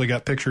they've actually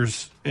got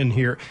pictures in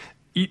here.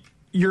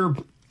 Your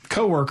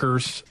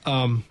coworkers,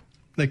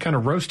 they kind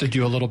of roasted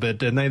you a little bit,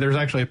 didn't they? There's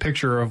actually a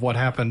picture of what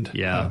happened.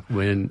 Yeah.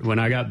 When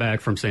I got back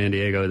from San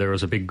Diego, there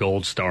was a big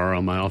gold star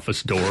on my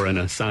office door and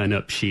a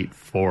sign-up sheet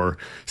for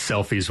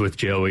selfies with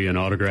Joey and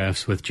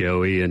autographs with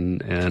Joey.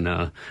 And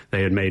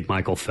they had made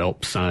Michael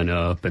Phelps sign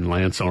up, and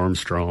Lance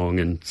Armstrong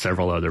and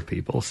several other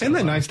people. So, isn't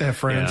that nice to have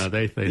friends? Yeah,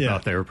 they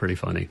thought they were pretty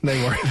funny.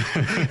 They were.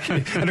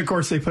 And, of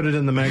course, they put it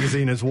in the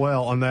magazine as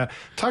well on that.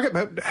 Talk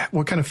about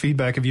what kind of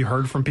feedback have you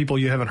heard from people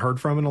you haven't heard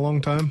from in a long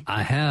time?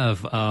 I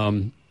have.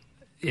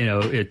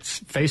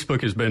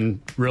 Facebook has been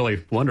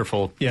really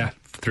wonderful. Yeah.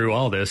 Through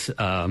all this,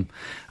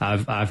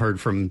 I've heard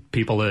from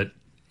people that,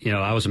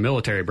 I was a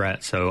military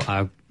brat, so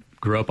I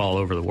grew up all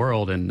over the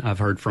world, and I've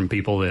heard from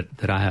people that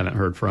I haven't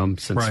heard from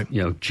since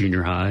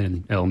junior high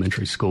and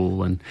elementary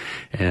school, and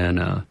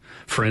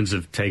friends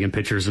have taken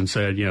pictures and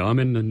said, I'm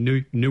in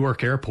the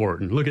Newark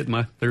airport, and look at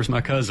there's my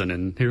cousin,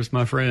 and here's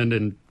my friend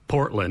in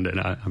Portland, and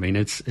I mean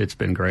it's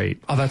been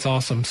great. Oh, that's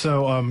awesome.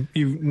 So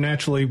you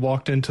naturally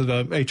walked into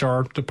the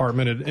HR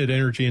department at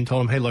Energy and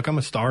told them, hey, look, I'm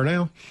a star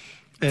now,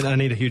 and I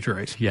need a huge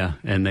raise. Yeah,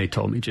 and they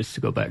told me just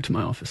to go back to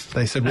my office.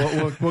 They said,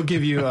 we'll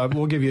give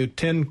you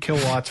 10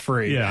 kilowatts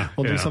free. Yeah,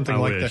 we'll do something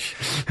like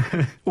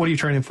that. What are you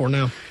training for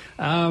now?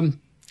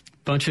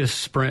 Bunch of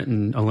sprint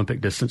and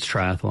Olympic distance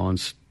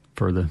triathlons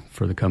for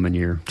the coming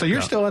year. So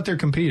you're still out there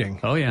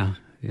competing? Oh yeah.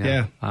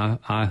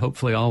 I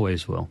hopefully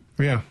always will.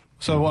 Yeah.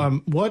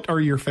 So what are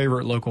your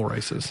favorite local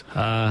races?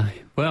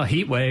 Well,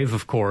 Heat Wave,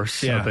 of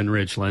course, up in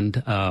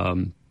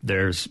Ridgeland.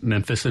 There's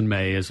Memphis in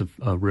May is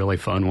a really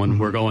fun one.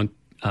 We're going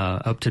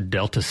up to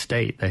Delta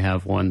State. They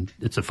have one.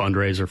 It's a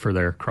fundraiser for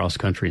their cross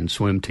country and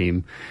swim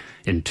team.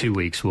 In 2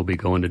 weeks, we'll be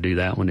going to do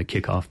that one to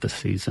kick off the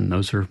season.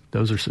 Those are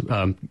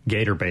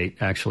Gator Bait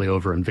actually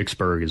over in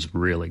Vicksburg is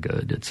really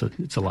good. It's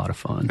a lot of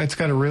fun. It's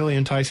got a really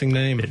enticing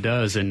name. It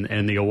does,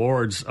 and the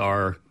awards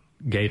are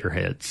gator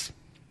heads.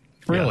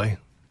 Really. Yeah.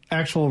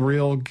 Actual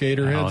real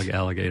gator heads?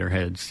 Alligator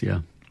heads,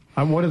 yeah.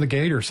 What do the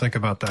gators think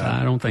about that?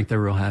 I don't think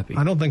they're real happy.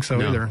 I don't think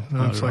so either.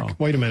 It's like,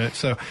 wait a minute.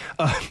 So,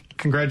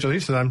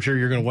 congratulations. I'm sure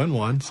you're going to win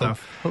one. So,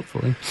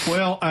 hopefully.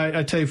 Well,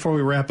 I tell you, before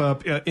we wrap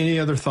up, any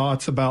other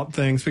thoughts about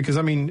things? Because,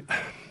 I mean,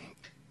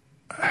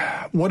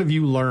 what have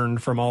you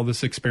learned from all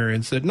this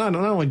experience? That not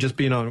only just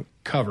being on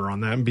cover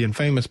on that and being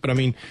famous, but, I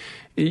mean,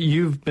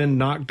 you've been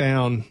knocked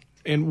down.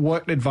 And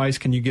what advice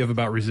can you give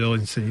about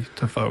resiliency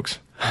to folks?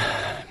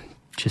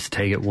 Just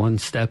take it one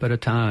step at a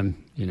time.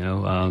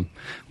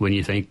 When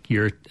you think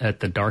you're at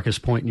the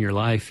darkest point in your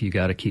life, you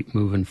got to keep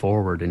moving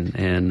forward.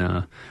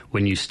 And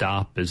when you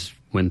stop is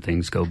when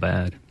things go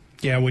bad.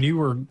 Yeah, when you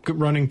were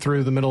running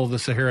through the middle of the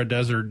Sahara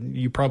Desert,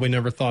 you probably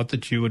never thought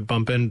that you would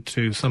bump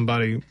into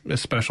somebody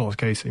as special as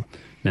Casey.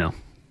 No,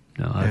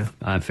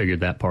 I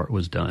figured that part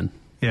was done.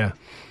 Yeah,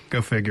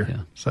 go figure.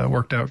 Yeah. So it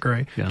worked out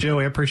great. Yeah.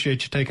 Joey, I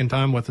appreciate you taking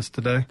time with us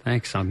today.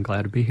 Thanks. I'm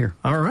glad to be here.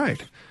 All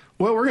right.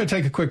 Well, we're going to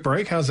take a quick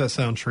break. How's that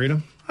sound,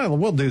 Shrita? Oh,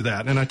 we'll do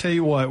that. And I tell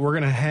you what, we're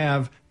going to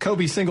have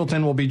Kobe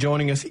Singleton will be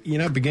joining us.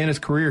 Began his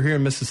career here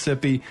in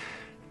Mississippi.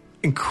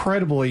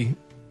 Incredibly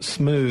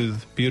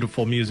smooth,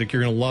 beautiful music.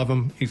 You're going to love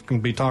him. He's going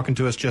to be talking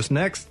to us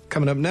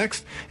coming up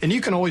next. And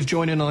you can always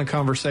join in on the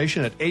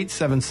conversation at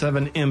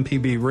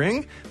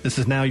 877-MPB-RING. This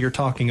is Now You're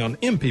Talking on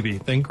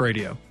MPB Think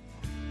Radio.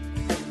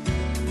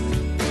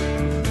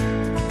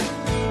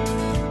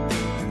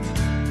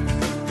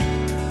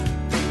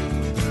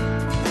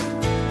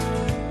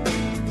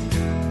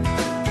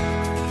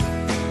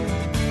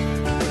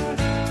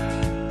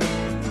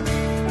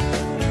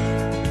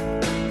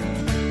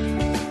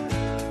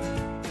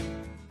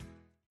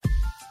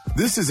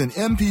 This is an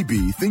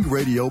MPB Think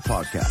Radio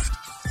podcast.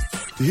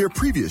 To hear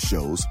previous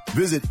shows,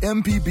 visit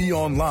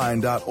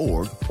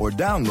mpbonline.org or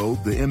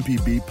download the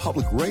MPB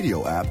Public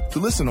Radio app to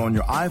listen on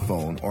your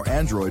iPhone or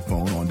Android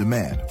phone on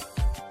demand.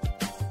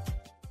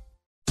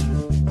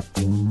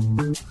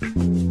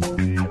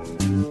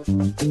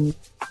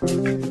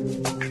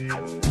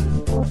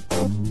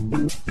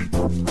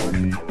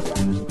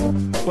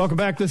 Welcome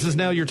back. This is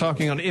Now You're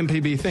Talking on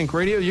MPB Think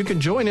Radio. You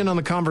can join in on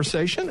the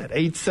conversation at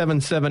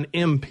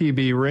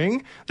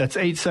 877-MPB-RING. That's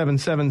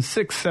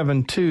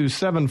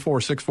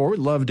 877-672-7464. We'd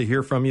love to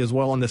hear from you as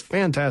well on this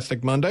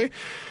fantastic Monday.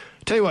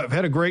 Tell you what, I've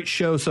had a great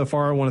show so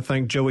far. I want to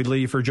thank Joey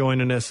Lee for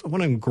joining us.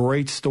 What a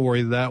great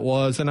story that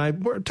was. And I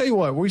tell you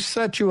what, we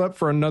set you up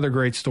for another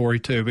great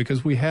story, too,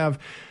 because we have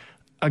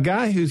a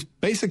guy who's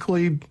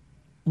basically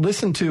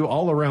listened to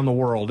all around the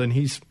world, and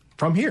he's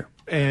from here.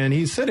 And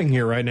he's sitting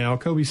here right now,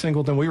 Kobe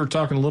Singleton. We were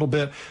talking a little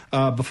bit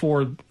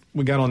before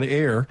we got on the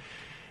air.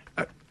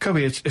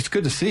 Kobe, it's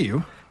good to see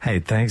you. Hey,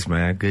 thanks,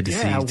 man. Good to see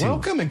you, too. Yeah,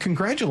 welcome and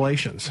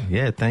congratulations.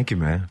 Yeah, thank you,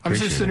 man. I was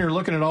just sitting here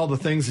looking at all the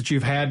things that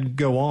you've had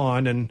go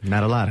on. And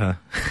not a lot, huh?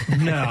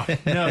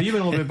 No, you've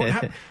been a little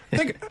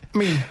bit.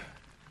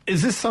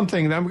 Is this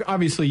something that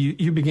obviously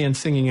you began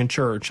singing in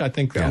church? I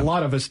think a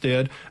lot of us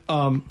did.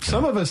 Some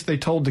of us they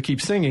told to keep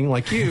singing,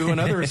 like you, and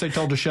others they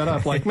told to shut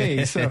up, like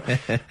me. So,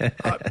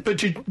 but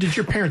did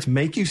your parents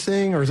make you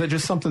sing, or is that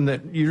just something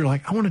that you're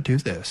like, I want to do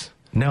this?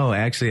 No,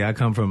 actually, I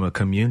come from a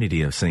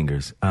community of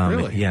singers.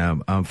 Really? Yeah,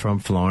 I'm from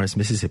Florence,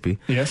 Mississippi.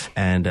 Yes.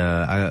 And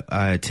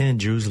I attend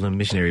Jerusalem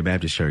Missionary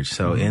Baptist Church.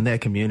 So in that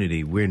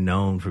community, we're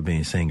known for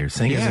being singers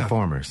and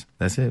farmers.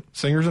 That's it.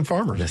 Singers and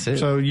farmers. That's it.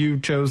 So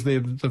you chose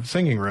the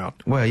singing route.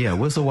 Well, yeah,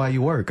 whistle while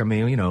you work. I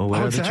mean,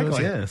 whatever exactly. the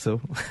choice. Yeah,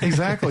 so.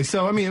 Exactly.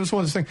 So, it was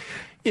one of those things,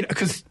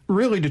 because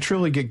really to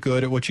truly get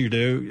good at what you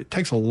do, it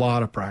takes a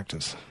lot of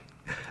practice.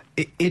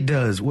 It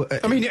does.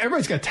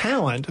 Everybody's got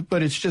talent,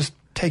 but it's just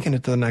taking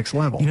it to the next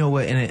level. You know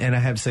what? And I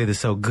have to say this.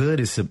 So good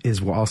is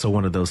also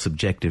one of those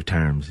subjective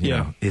terms. You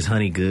know, is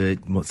honey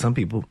good? Well, some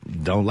people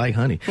don't like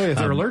honey. Well, if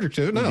they're allergic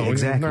to it, no.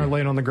 Exactly. They're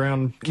laying on the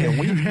ground, can't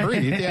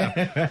breathe.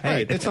 Yeah.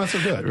 Right. It's not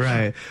so good.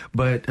 Right.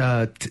 But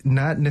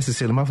not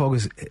necessarily. My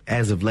focus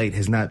as of late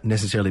has not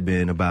necessarily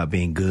been about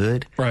being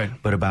good. Right.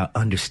 But about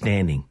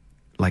understanding,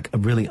 like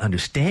really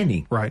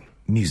understanding. Right.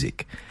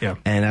 Music. Yeah.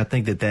 And I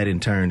think that in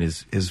turn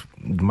is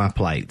my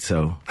plight.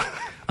 So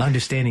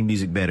understanding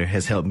music better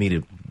has helped me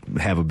to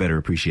have a better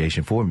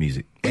appreciation for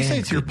music. You say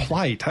it's your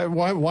plight.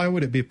 Why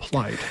would it be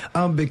plight?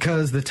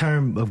 Because the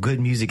term of good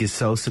music is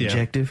so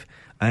subjective. Yeah.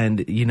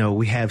 And,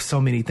 we have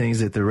so many things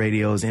that the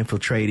radio is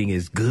infiltrating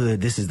is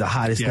good. This is the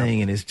hottest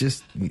thing. And it's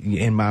just,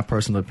 in my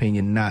personal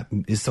opinion,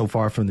 it's so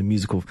far from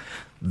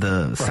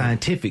the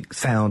scientific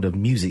sound of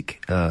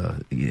music.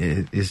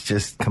 It's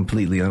just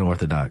completely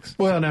unorthodox.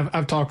 Well, and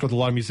I've talked with a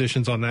lot of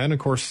musicians on that. And of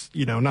course,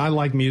 and I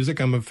like music.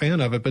 I'm a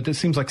fan of it. But it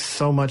seems like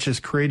so much is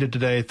created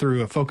today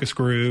through a focus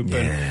group.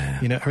 Yeah.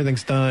 And,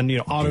 everything's done,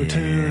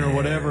 auto-tune or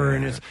whatever.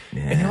 And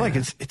and you're like,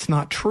 it's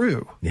not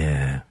true.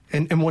 Yeah.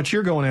 And what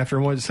you're going after,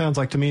 and what it sounds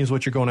like to me is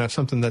what you're going after,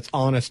 something that's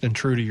honest and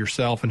true to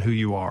yourself and who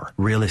you are.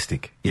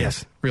 Realistic.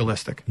 Yes.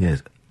 Realistic.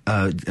 Yes.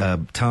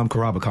 Tom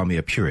Caraba called me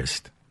a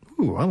purist.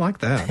 Ooh, I like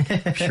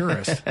that.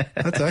 Purist.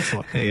 That's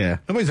excellent. Yeah.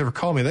 Nobody's ever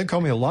called me. They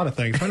call me a lot of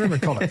things. I've never been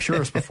called a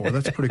purist before.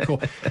 That's pretty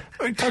cool.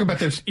 Talk about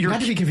this.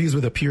 Not to be confused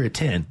with a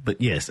Puritan,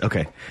 but yes.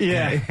 Okay.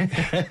 Yeah.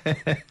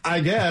 I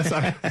guess.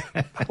 I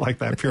like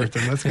that,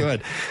 Puritan. That's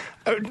good.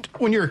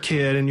 When you're a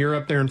kid and you're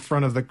up there in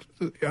front of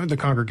the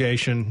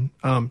congregation,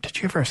 did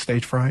you ever have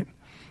stage fright?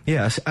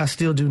 Yeah, I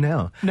still do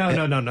now.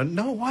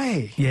 No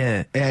way.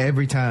 Yeah,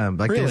 every time.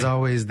 Like Really? There's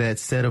always that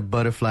set of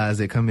butterflies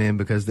that come in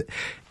because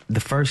the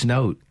first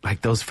note,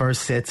 like those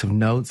first sets of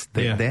notes,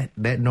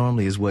 that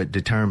normally is what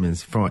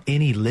determines for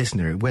any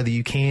listener, whether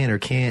you can or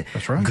can't,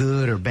 That's right.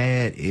 good or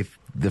bad. If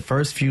the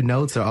first few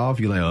notes are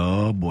off, you're like,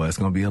 oh boy, it's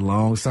going to be a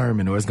long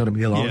sermon or it's going to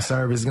be a long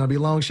service. It's going to be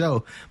a long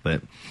show.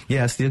 But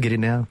yeah, I still get it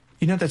now.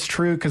 That's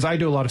true because I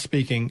do a lot of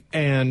speaking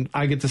and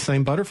I get the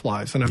same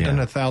butterflies and I've done it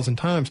 1,000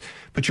 times.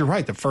 But you're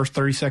right. The first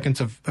 30 seconds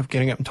of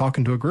getting up and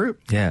talking to a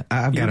group. Yeah.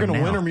 You're going to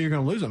win them or you're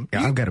going to lose them.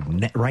 Yeah, I've got them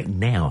right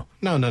now.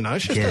 No.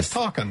 It's just us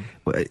talking.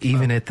 Well,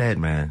 even at that,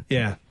 man.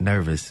 Yeah.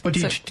 Nervous. But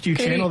do you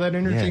channel that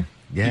energy?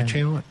 Yeah. Do you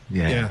channel it?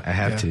 Yeah. I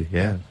have to.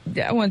 Yeah.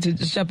 Yeah, I wanted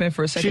to just jump in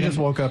for a second. She just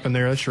woke up in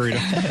there. That's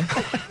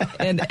Sharita.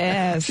 And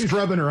ask. She's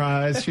rubbing her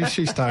eyes.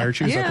 She's tired.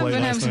 She was up I've late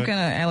been last having some night.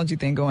 kind of allergy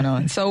thing going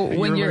on. So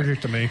when you're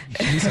allergic to me.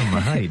 She needs some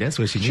honey. That's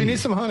what she needs. She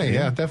needs some honey.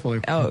 Yeah, definitely.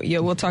 Oh, yeah,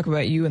 we'll talk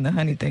about you and the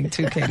honey thing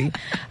too, Katie.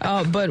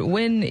 But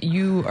when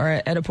you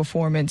are at a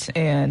performance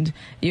and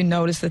you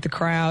notice that the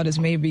crowd is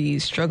maybe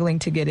struggling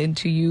to get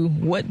into you,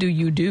 what do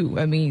you do?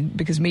 I mean,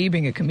 because me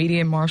being a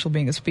comedian, Marshall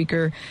being a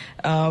speaker,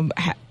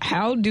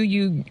 how do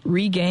you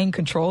regain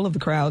control of the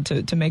crowd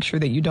to make sure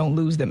that you don't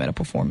lose them at a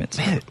performance?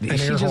 Man,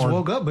 she just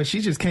woke up, but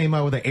she just came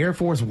out with an Air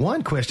Force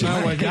One question.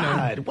 No, My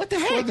God, what the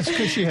heck? Well, that's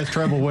because she has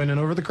trouble winning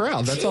over the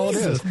crowd. That's all it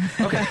is.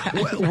 Okay.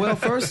 Well,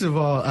 first of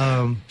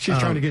all, she's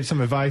trying to get some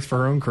advice for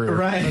her own career.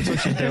 Right. That's what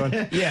she's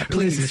doing. Yeah,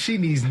 please. She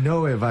needs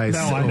no advice. No,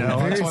 I know.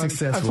 Very That's why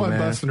successful, I'm man.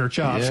 busting her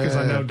chops because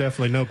I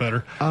definitely know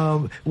better.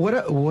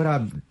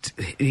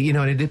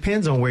 It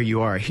depends on where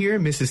you are. Here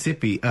in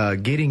Mississippi,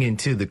 getting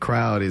into the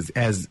crowd is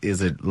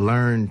a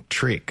learned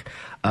trick.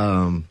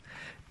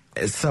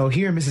 So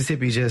here in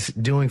Mississippi,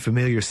 just doing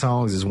familiar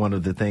songs is one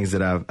of the things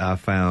that I've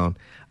found.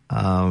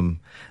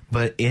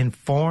 But in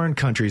foreign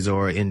countries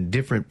or in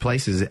different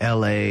places,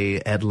 LA,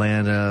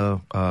 Atlanta,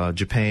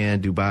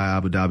 Japan, Dubai,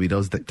 Abu Dhabi,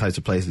 those types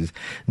of places,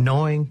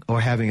 knowing or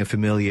having a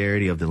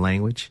familiarity of the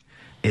language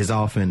is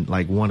often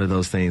like one of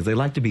those things. They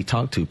like to be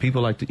talked to.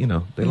 People like to,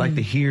 they like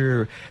to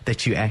hear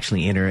that you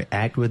actually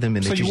interact with them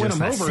and that you're just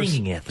not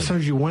singing at them. So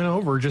as you went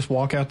over, just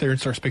walk out there and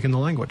start speaking the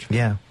language.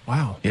 Yeah.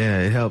 Wow.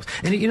 Yeah, it helps.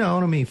 And, I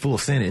don't mean full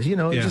sentence.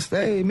 Just,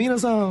 hey,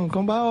 minasan,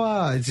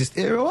 konbanwa. It's just,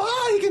 you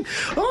can,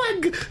 oh my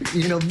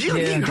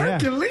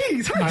God,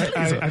 Hercules.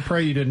 I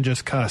pray you didn't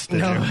just cuss, did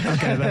you?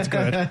 Okay, that's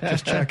good.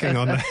 Just checking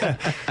on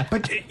that.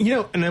 But,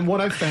 and then what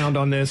I've found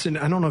on this, and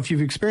I don't know if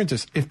you've experienced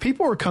this, if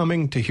people are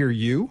coming to hear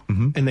you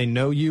and they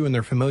know you and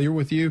they're familiar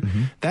with you,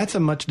 that's a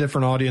much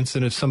different audience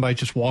than if somebody's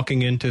just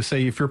walking into,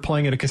 say, if you're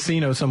playing at a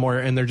casino somewhere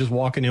and they're just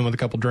walking in with a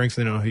couple drinks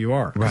and they don't know who you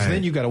are. Because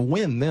then you got to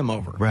win them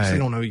over. Right. They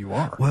don't know who you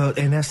are. Well,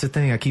 and that's the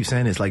thing I keep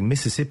saying is like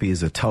Mississippi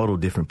is a total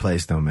different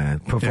place though, man.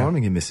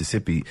 Performing in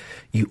Mississippi,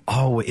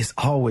 it's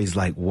always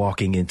like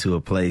walking into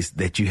a place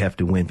that you have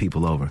to win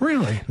people over.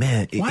 Really?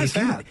 Man, why is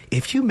that?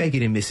 If you make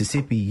it in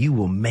Mississippi, you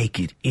will make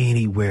it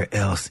anywhere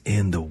else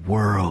in the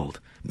world.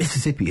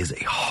 Mississippi is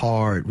a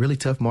hard, really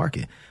tough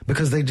market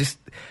because the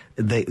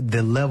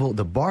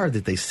bar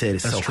that they set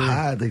is so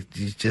high that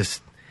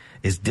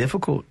it's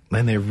difficult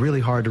and they're really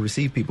hard to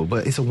receive people.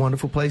 But it's a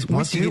wonderful place.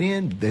 Once you get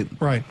in,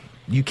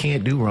 you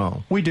can't do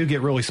wrong. We do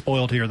get really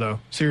spoiled here, though.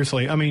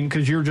 Seriously. I mean,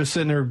 because you're just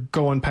sitting there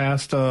going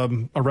past a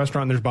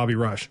restaurant and there's Bobby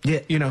Rush.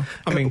 Yeah.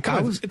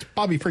 It's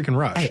Bobby freaking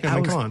Rush. Hey,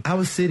 come on. I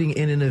was sitting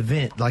in an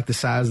event like the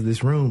size of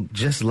this room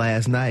just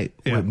last night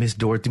with Miss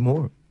Dorothy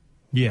Moore.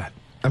 Yeah.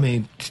 I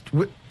mean,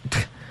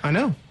 I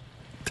know.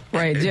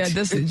 Right,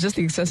 this is just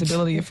the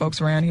accessibility of folks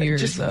around here.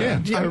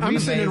 I'm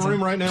sitting in a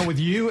room right now with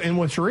you and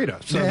with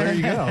Sharita. So there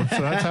you go.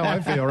 So that's how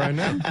I feel right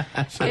now.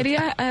 So. Eddie,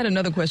 I had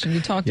another question.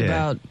 You talked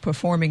about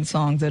performing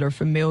songs that are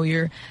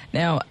familiar.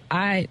 Now,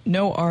 I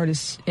know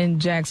artists in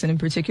Jackson in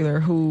particular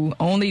who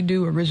only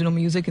do original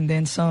music and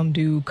then some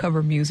do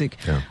cover music.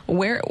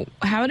 Yeah.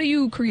 How do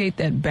you create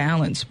that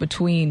balance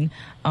between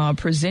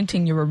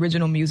presenting your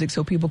original music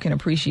so people can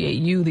appreciate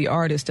you, the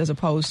artist, as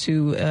opposed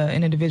to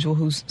an individual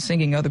who's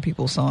singing other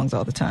people's songs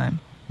all the time?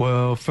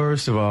 Well,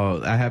 first of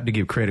all, I have to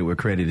give credit where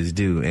credit is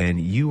due,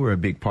 and you were a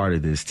big part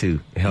of this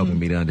too, helping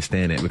me to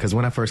understand that. Because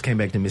when I first came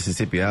back to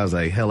Mississippi, I was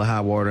like, hella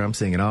high water. I'm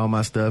singing all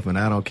my stuff, and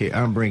I don't care.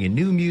 I'm bringing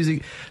new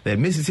music that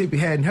Mississippi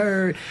hadn't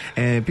heard,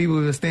 and people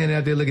were standing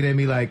out there looking at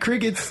me like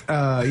crickets.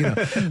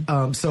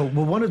 So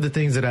one of the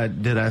things that I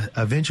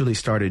eventually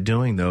started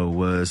doing though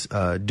was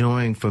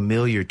doing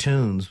familiar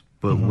tunes,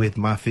 but with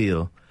my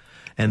feel.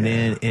 And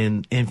then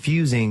in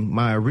infusing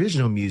my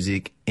original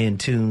music in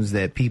tunes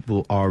that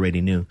people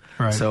already knew.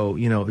 Right. So,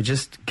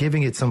 just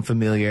giving it some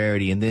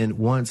familiarity. And then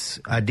once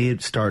I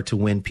did start to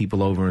win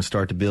people over and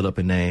start to build up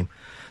a name,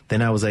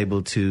 then I was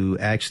able to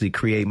actually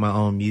create my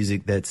own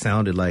music that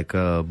sounded like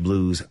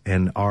blues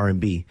and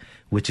R&B,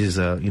 which is,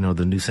 the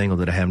new single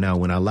that I have now,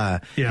 When I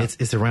Lie. Yeah.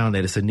 It's around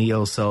that. It's a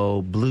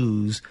neo-soul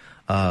blues,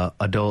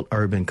 adult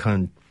urban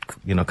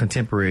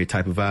contemporary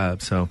type of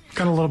vibe. So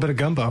got a little bit of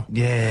gumbo.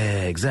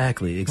 Yeah,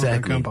 exactly.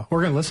 Gumbo.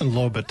 We're going to listen a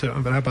little bit to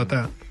it, but how about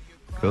that?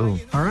 Cool.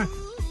 All right.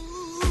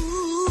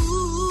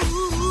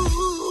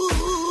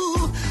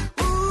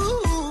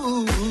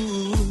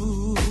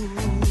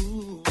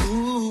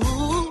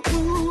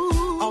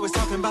 Always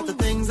talking about the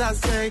things I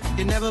say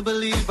you never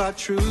believe are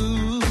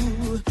true,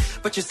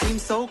 but you seem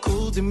so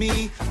cool to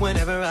me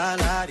whenever I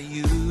lie to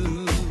you.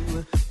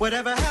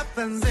 Whatever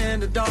happens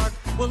in the dark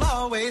will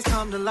always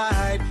come to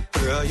light.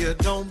 Girl, you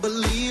don't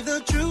believe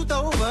the truth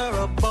over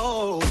a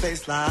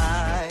bold-faced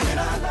lie. When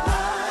I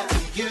lie to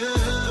you,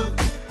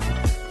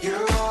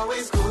 you're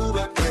always cool,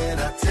 but when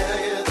I tell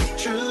you the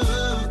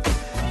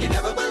truth, you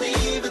never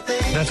believe a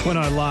thing. That's When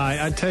I Lie.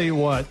 I tell you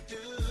what,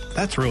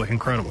 that's really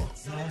incredible.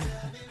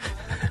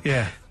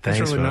 Yeah, that's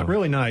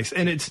really nice.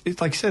 And it's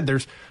like I said,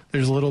 there's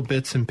little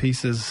bits and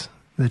pieces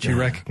that you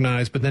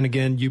recognize, but then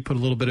again, you put a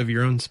little bit of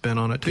your own spin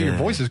on it too. Your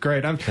voice is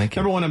great.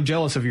 Number one, I'm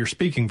jealous of your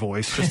speaking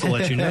voice, just to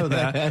let you know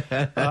that.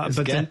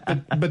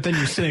 But then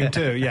you sing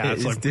too. Yeah,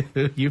 it's like,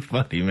 dude, you're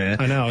funny, man.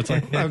 I know. It's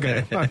like,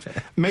 okay,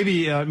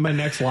 maybe my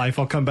next life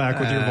I'll come back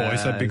with your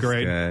voice. That'd be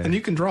great. And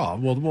you can draw.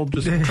 We'll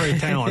just trade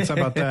talents. How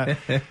about that?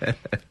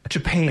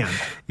 Japan,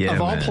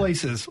 of all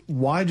places,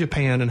 why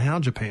Japan and how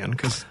Japan?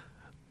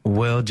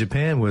 Well,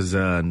 Japan was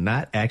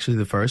not actually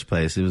the first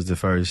place. It was the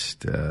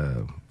first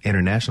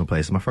international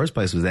place. My first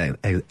place was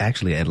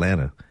actually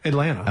Atlanta.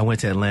 I went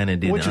to Atlanta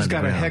and did which has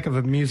got a heck of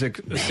a music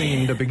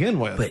scene to begin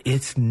with. But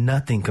it's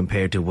nothing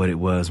compared to what it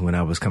was when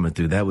I was coming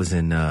through. That was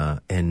in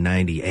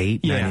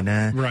 98,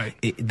 99.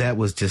 Right. That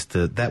was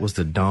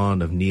the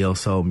dawn of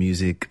neo-soul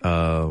music.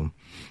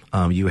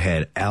 You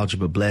had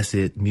Algebra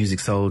Blessed, Music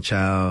Soul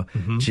Child,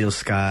 Jill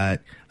Scott,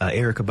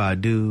 Erykah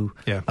Badu.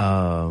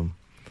 Yeah.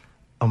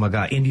 Oh my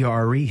God, India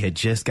Arie had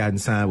just gotten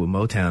signed with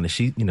Motown,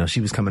 and she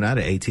was coming out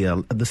of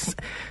ATL.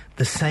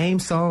 The same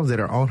songs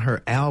that are on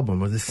her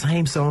album are the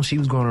same songs she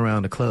was going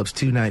around the clubs,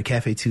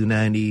 Cafe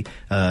 290.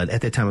 At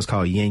that time it was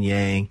called Yin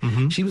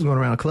Yang. She was going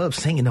around the clubs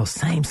singing those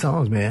same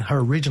songs, man. Her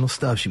original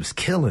stuff, she was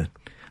killing.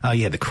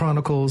 You had the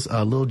Chronicles,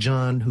 Lil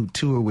Jon, who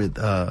toured with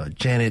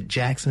Janet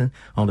Jackson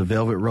on the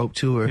Velvet Rope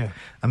tour. Yeah.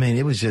 I mean,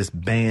 it was just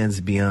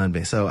bands beyond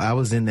bands. So I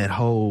was in that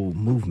whole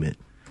movement.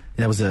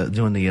 That was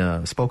doing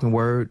the spoken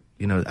word.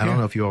 I don't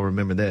know if you all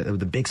remember that. It was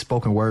the big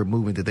spoken word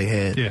movement that they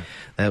had. Yeah.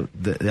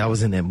 That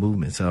was in that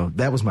movement. So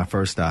that was my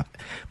first stop.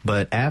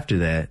 But after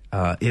that,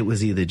 it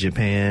was either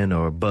Japan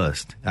or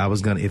bust. I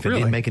was going to, if I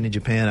didn't make it in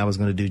Japan, I was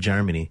going to do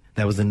Germany.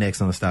 That was the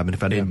next on the stop. And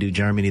if I didn't do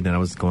Germany, then I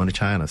was going to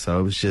China. So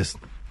it was just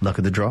luck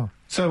of the draw.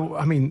 So,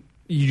 how'd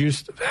you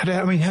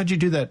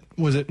do that?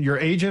 Was it your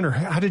agent, or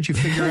how did you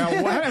figure out?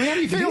 How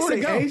do you figure out where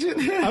to go? Agent?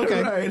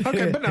 Okay, Right.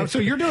 Okay, but no. So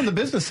you're doing the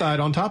business side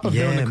on top of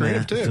doing the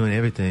creative too. Doing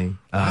everything.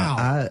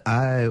 Wow.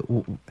 I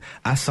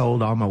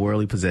sold all my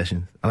worldly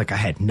possessions. I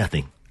had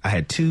nothing. I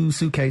had 2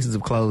 suitcases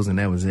of clothes, and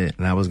that was it.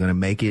 And I was going to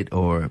make it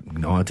or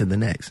on to the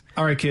next.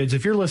 All right, kids,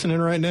 if you're listening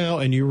right now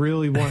and you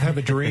really want to have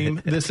a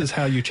dream, this is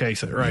how you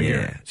chase it right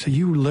here. So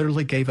you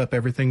literally gave up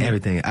everything?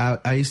 Everything.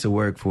 I used to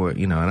work for,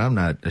 and I'm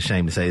not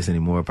ashamed to say this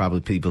anymore,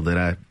 probably people that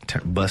I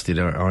busted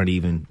aren't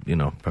even,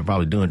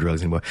 probably doing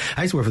drugs anymore.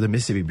 I used to work for the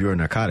Mississippi Bureau of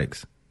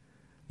Narcotics.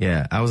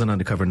 Yeah, I was an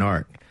undercover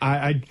narc.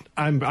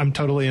 I'm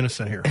totally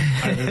innocent here.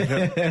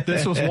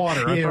 This was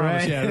water, I promise.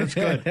 Right? Yeah, that's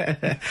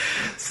good.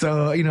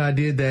 So, I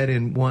did that,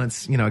 and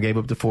once, I gave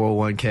up the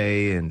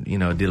 401k and,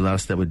 did a lot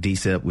of stuff with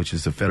DCEP, which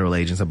is the federal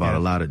agents. I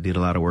did a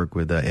lot of work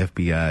with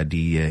FBI,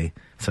 DEA.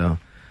 So,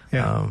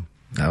 I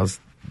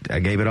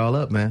gave it all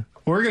up, man.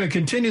 We're going to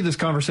continue this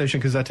conversation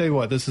because I tell you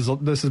what, this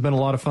has been a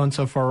lot of fun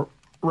so far.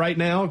 Right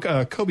now,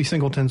 Kobe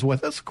Singleton's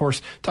with us, of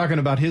course, talking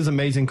about his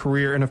amazing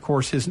career, and of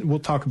course, we'll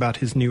talk about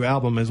his new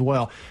album as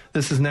well.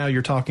 This is Now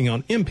You're Talking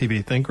on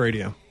MPB Think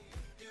Radio.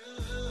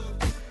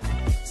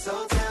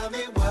 So tell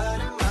me,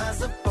 what am I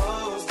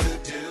supposed to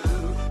do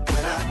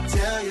when I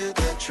tell you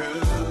the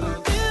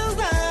truth? Feels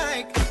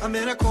like I'm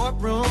in a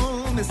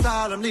courtroom and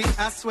solemnly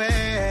I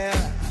swear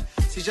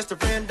she's just a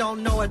friend,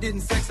 don't know I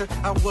didn't sex her,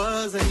 I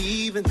wasn't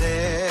even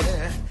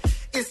there.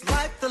 It's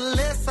like the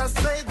less I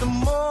say, the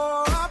more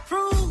I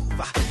prove.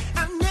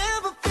 I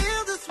never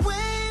feel this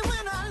way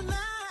when I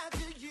lie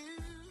to you.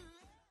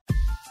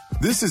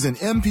 This is an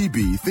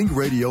MPB Think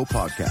Radio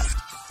podcast.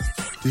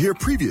 To hear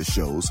previous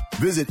shows,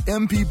 visit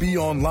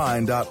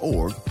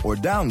mpbonline.org or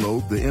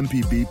download the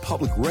MPB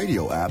Public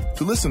Radio app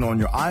to listen on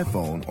your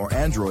iPhone or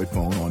Android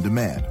phone on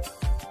demand.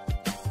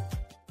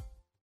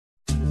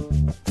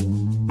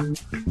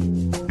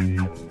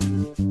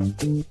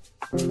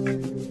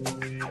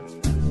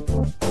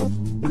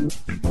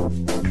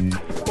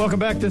 Welcome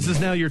back. This is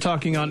Now You're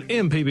Talking on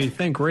MPB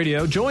Think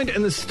Radio. Joined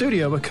in the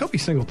studio by Kobe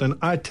Singleton.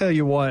 I tell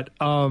you what,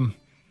 some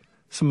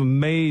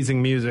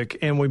amazing music.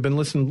 And we've been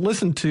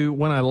listened to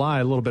When I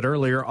Lie a little bit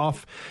earlier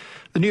off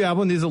the new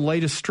album. These are the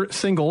latest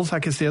singles. I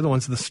guess the other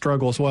one's The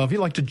Struggle as well. If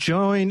you'd like to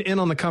join in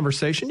on the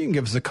conversation, you can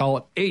give us a call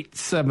at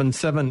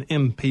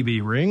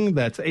 877-MPB-RING.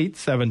 That's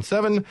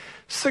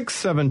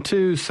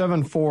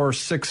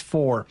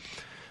 877-672-7464.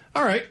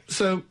 All right.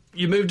 So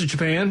you moved to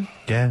Japan.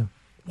 Yeah.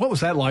 What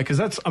was that like?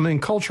 Because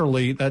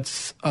culturally,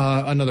 that's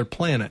another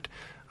planet.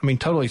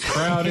 Totally it's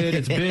crowded.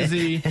 It's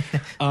busy.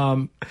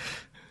 How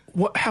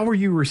were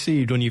you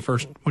received when you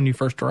first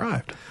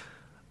arrived?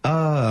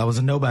 I was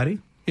a nobody.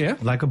 Yeah,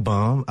 like a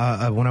bum.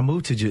 When I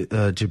moved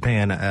to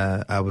Japan,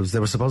 there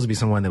was supposed to be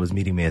someone that was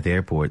meeting me at the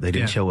airport. They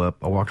didn't show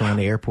up. I walked around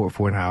the airport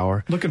for an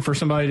hour looking for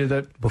somebody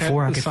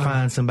before I could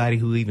find somebody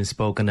who even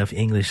spoke enough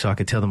English so I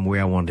could tell them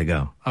where I wanted to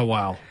go. Oh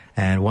wow!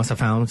 And once I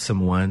found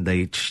someone,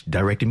 they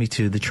directed me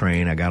to the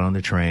train. I got on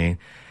the train,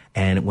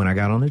 and when I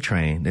got on the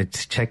train,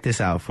 check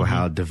this out for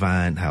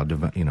divine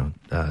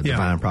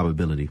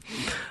probability.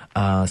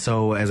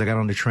 So as I got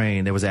on the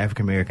train, there was an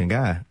African American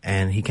guy,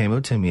 and he came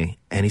up to me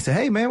and he said,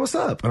 "Hey man, what's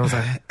up?" And I was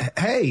like,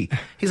 "Hey."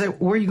 He's like,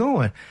 "Where are you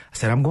going?" I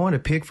said, "I'm going to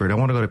Pickford. I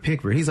want to go to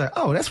Pickford." He's like,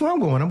 "Oh, that's where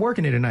I'm going. I'm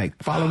working there tonight.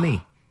 Follow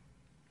me."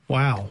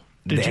 Wow.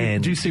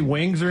 Did you see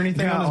wings or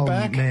anything on his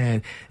back?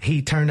 Man,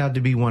 he turned out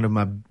to be one of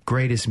my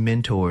greatest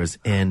mentors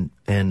in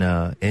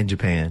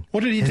Japan.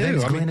 What did he do? His name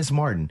is Glennis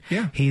Martin.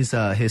 Yeah. He's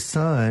his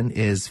son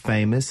is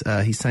famous.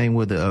 He sang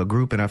with a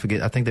group, and I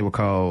think they were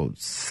called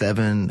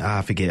Seven.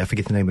 I forget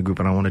the name of the group.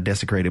 I don't want to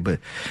desecrate it, but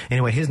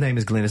anyway, his name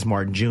is Glennis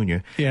Martin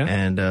Jr. Yeah.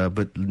 And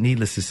but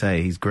needless to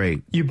say, he's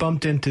great. You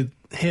bumped into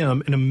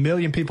him and 1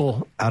 million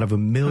people out of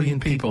 1 million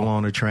people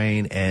on a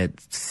train at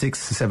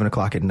 6 to 7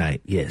 o'clock at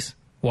night. Yes.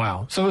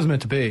 Wow. So it was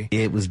meant to be.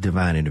 It was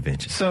divine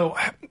intervention. So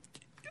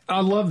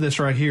I love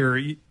this right here.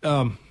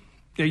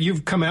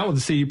 You've come out with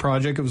the CD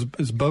project.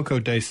 It's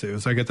Boko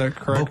Desu. Did I get that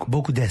correct?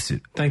 Boko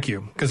Desu. Thank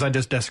you, because I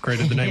just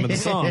desecrated the name of the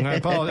song. I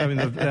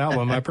apologize. The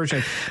album. I appreciate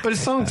it. But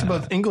it's songs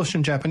both English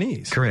and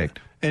Japanese. Correct.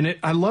 And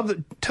I love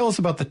that. Tell us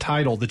about the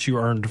title that you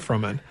earned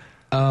from it.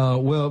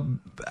 Well,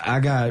 I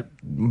got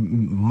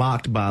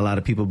mocked by a lot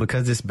of people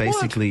because it's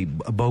basically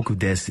Boku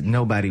Desu.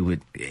 Nobody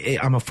would.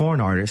 I'm a foreign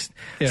artist,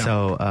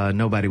 so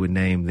nobody would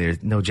name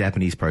no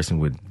Japanese person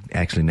would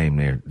actually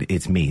name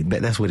it's me.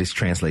 That's what it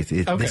translates.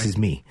 Okay. This is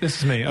me. This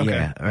is me. Okay.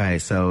 Yeah.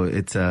 Right. So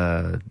it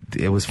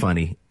was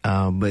funny.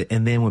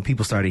 And then when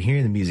people started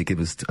hearing the music, it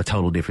was a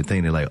total different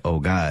thing. They're like, oh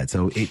God.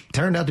 So it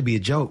turned out to be a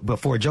joke, but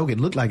for a joke, it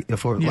looked like,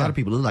 for a lot of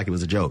people, it looked like it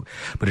was a joke,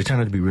 but it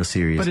turned out to be real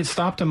serious. But it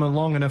stopped them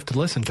long enough to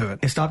listen to it.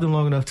 It stopped them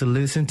long enough to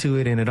listen to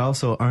it, and it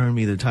also earned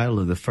me the title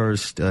of the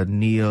first foreign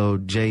neo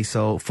J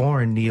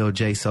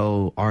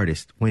soul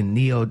artist. When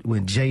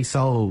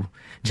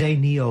J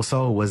neo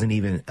soul wasn't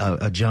even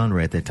a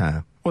genre at that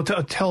time. Well,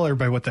 tell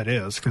everybody what that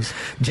is, because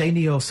J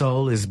neo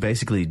soul is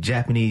basically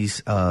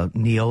Japanese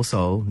neo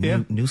soul,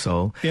 new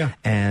soul,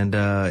 and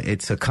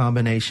it's a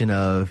combination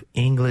of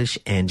English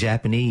and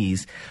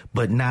Japanese,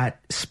 but not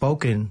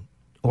spoken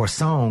or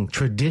sung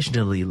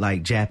traditionally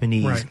like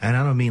Japanese. Right. And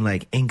I don't mean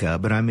like Inca,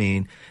 but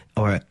I'm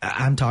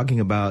talking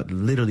about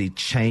literally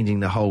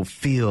changing the whole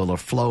feel or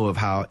flow of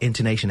how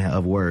intonation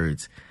of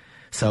words.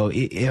 So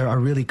I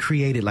really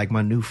created like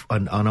my new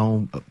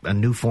a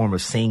new form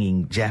of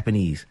singing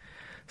Japanese.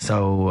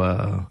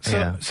 So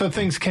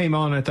things came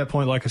on at that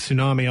point like a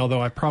tsunami,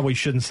 although I probably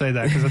shouldn't say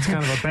that because that's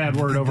kind of a bad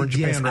word over in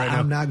Japan right now.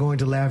 I'm not going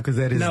to laugh because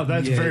that is... No,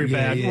 that's very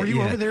bad. Were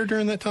you over there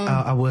during that time?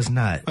 I was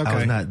not. Okay. I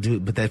was not.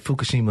 But that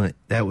Fukushima,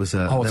 that was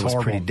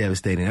pretty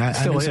devastating. I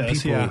knew some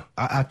people...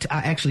 I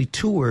actually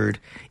toured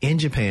in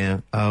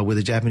Japan with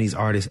a Japanese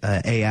artist,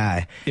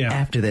 AI,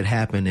 after that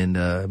happened,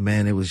 and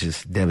man, it was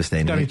just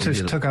devastating. It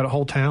just took out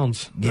whole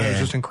towns. Yeah. It was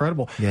just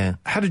incredible. Yeah.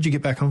 How did you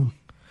get back home?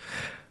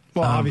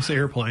 Well, obviously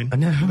airplane.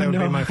 That would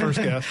be my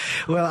first guess.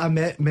 Well, I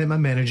met my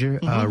manager,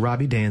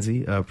 Robbie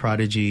Danzy,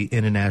 Prodigy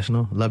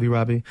International. Love you,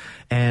 Robbie.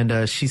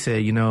 And she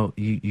said,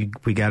 we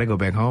got to go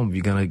back home.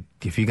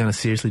 If you're gonna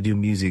seriously do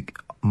music,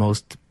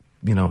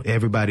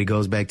 everybody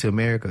goes back to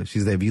America. She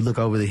said, if you look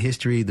over the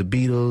history, the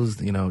Beatles,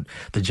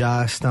 the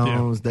Josh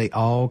Stones, they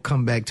all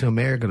come back to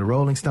America. The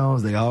Rolling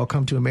Stones, they all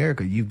come to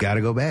America. You've got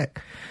to go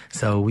back.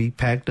 So we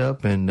packed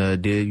up and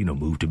did,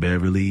 move to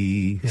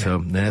Beverly. Yeah. So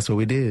that's what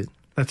we did.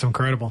 That's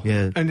incredible.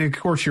 Yeah. And of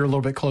course, you're a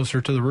little bit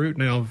closer to the root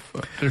now.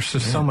 There's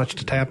just so much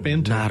to tap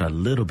into. Not a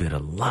little bit, a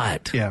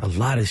lot. Yeah. A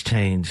lot has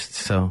changed.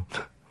 So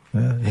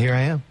here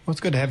I am. Well,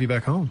 it's good to have you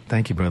back home.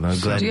 Thank you, brother. I'm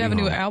glad do you have a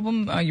new home.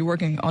 album? Are you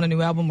working on a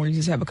new album, or you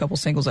just have a couple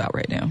singles out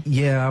right now?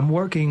 Yeah, I'm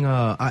working.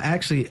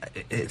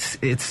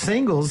 It's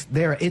singles.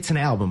 It's an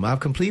album.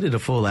 I've completed a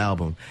full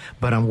album,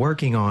 but I'm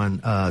working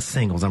on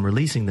singles. I'm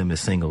releasing them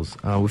as singles.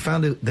 We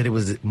found that it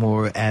was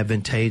more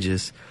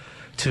advantageous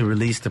to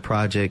release the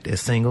project as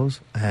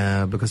singles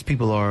because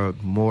people are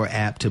more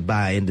apt to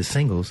buy into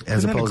singles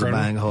as opposed to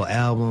buying a whole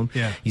album.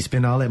 Yeah. You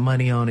spend all that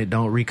money on it,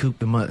 don't recoup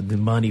the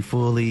money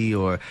fully,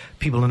 or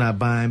people are not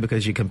buying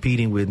because you're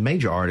competing with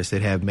major artists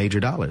that have major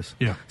dollars.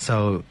 Yeah.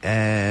 So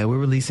we're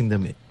releasing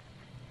them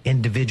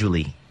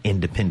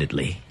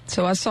independently.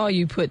 So I saw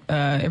you put,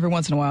 every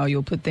once in a while,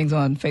 you'll put things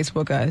on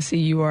Facebook. I see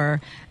you are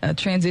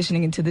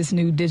transitioning into this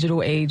new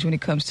digital age when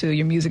it comes to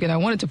your music. And I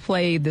wanted to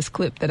play this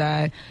clip that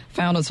I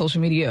found on social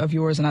media of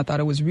yours, and I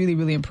thought it was really,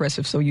 really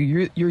impressive. So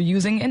you're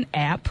using an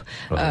app,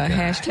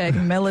 hashtag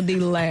Melody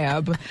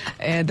Lab.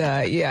 And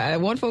I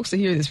want folks to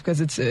hear this because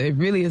it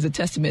really is a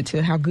testament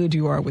to how good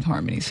you are with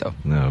harmony. So.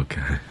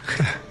 Okay.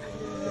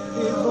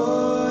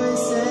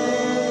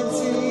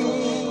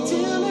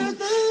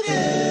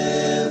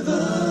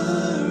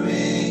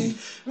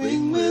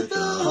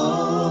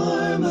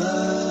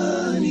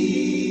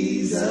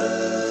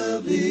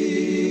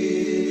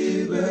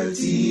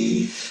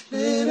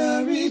 Let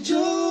our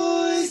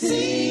rejoicing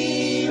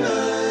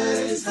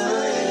rise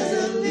high as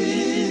the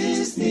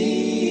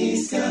listening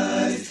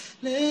skies.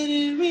 Let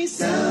it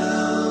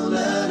resound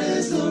loud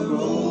as the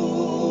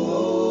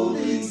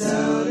rolling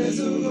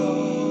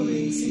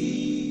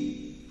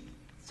sea.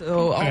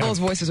 So all those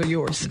voices are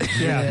yours.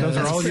 Yeah, those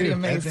are all pretty you.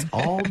 amazing. That's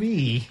all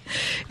me.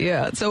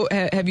 Yeah. So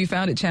have you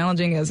found it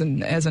challenging as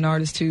an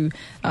artist to,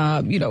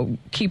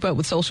 keep up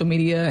with social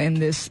media and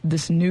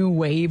this new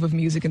wave of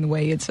music and the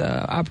way it's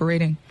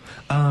operating?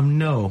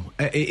 No,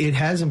 it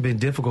hasn't been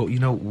difficult.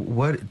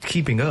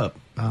 Keeping up.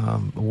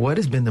 What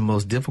has been the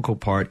most difficult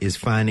part is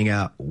finding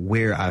out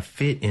where I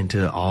fit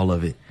into all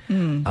of it.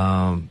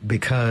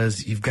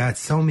 Because you've got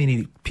so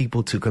many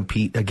people to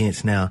compete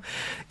against now.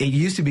 It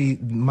used to be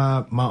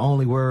my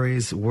only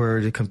worries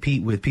were to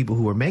compete with people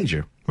who were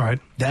major. Right.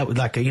 That was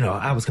like,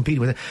 I was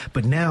competing with it.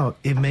 But now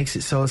it makes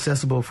it so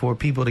accessible for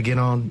people to get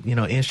on,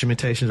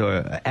 instrumentations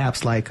or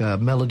apps like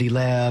Melody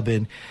Lab.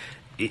 And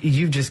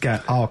you've just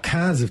got all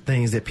kinds of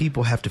things that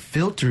people have to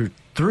filter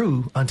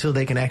through until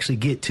they can actually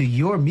get to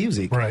your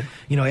music. Right.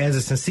 As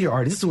a sincere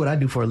artist, this is what I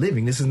do for a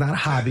living. This is not a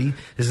hobby.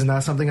 This is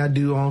not something I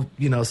do on,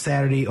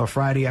 Saturday or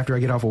Friday after I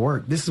get off of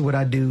work. This is what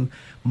I do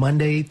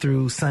Monday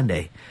through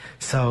Sunday.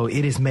 So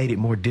it has made it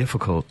more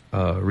difficult,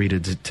 Rita,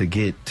 to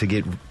get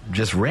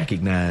just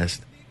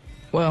recognized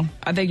Well,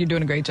 I think you're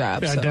doing a great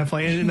job. Yeah, so.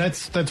 definitely. And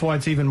that's why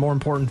it's even more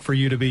important for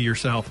you to be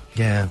yourself.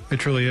 Yeah. It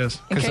truly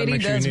is. And Katie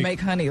does make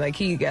honey. Like,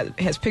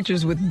 has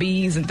pictures with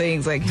bees and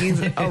things. Like,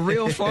 he's a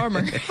real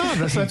farmer. Oh,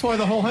 that's why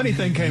the whole honey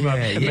thing came up.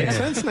 It makes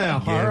sense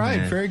now. Yeah, all right.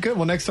 man. Very good.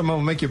 Well, next time I'm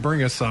going to make you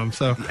bring us some.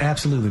 So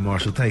Absolutely,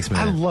 Marshall. Thanks,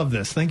 man. I love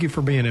this. Thank you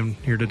for being in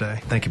here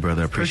today. Thank you,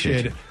 brother. I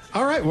appreciate it.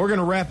 All right, we're going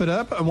to wrap it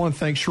up. I want to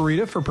thank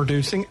Sharita for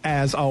producing,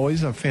 as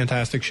always, a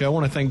fantastic show. I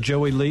want to thank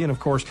Joey Lee, and, of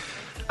course,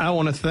 I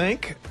want to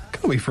thank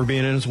Kobe for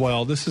being in as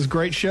well. This is a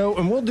great show,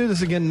 and we'll do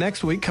this again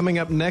next week. Coming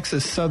up next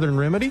is Southern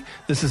Remedy.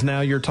 This is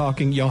Now You're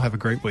Talking. Y'all have a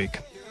great week.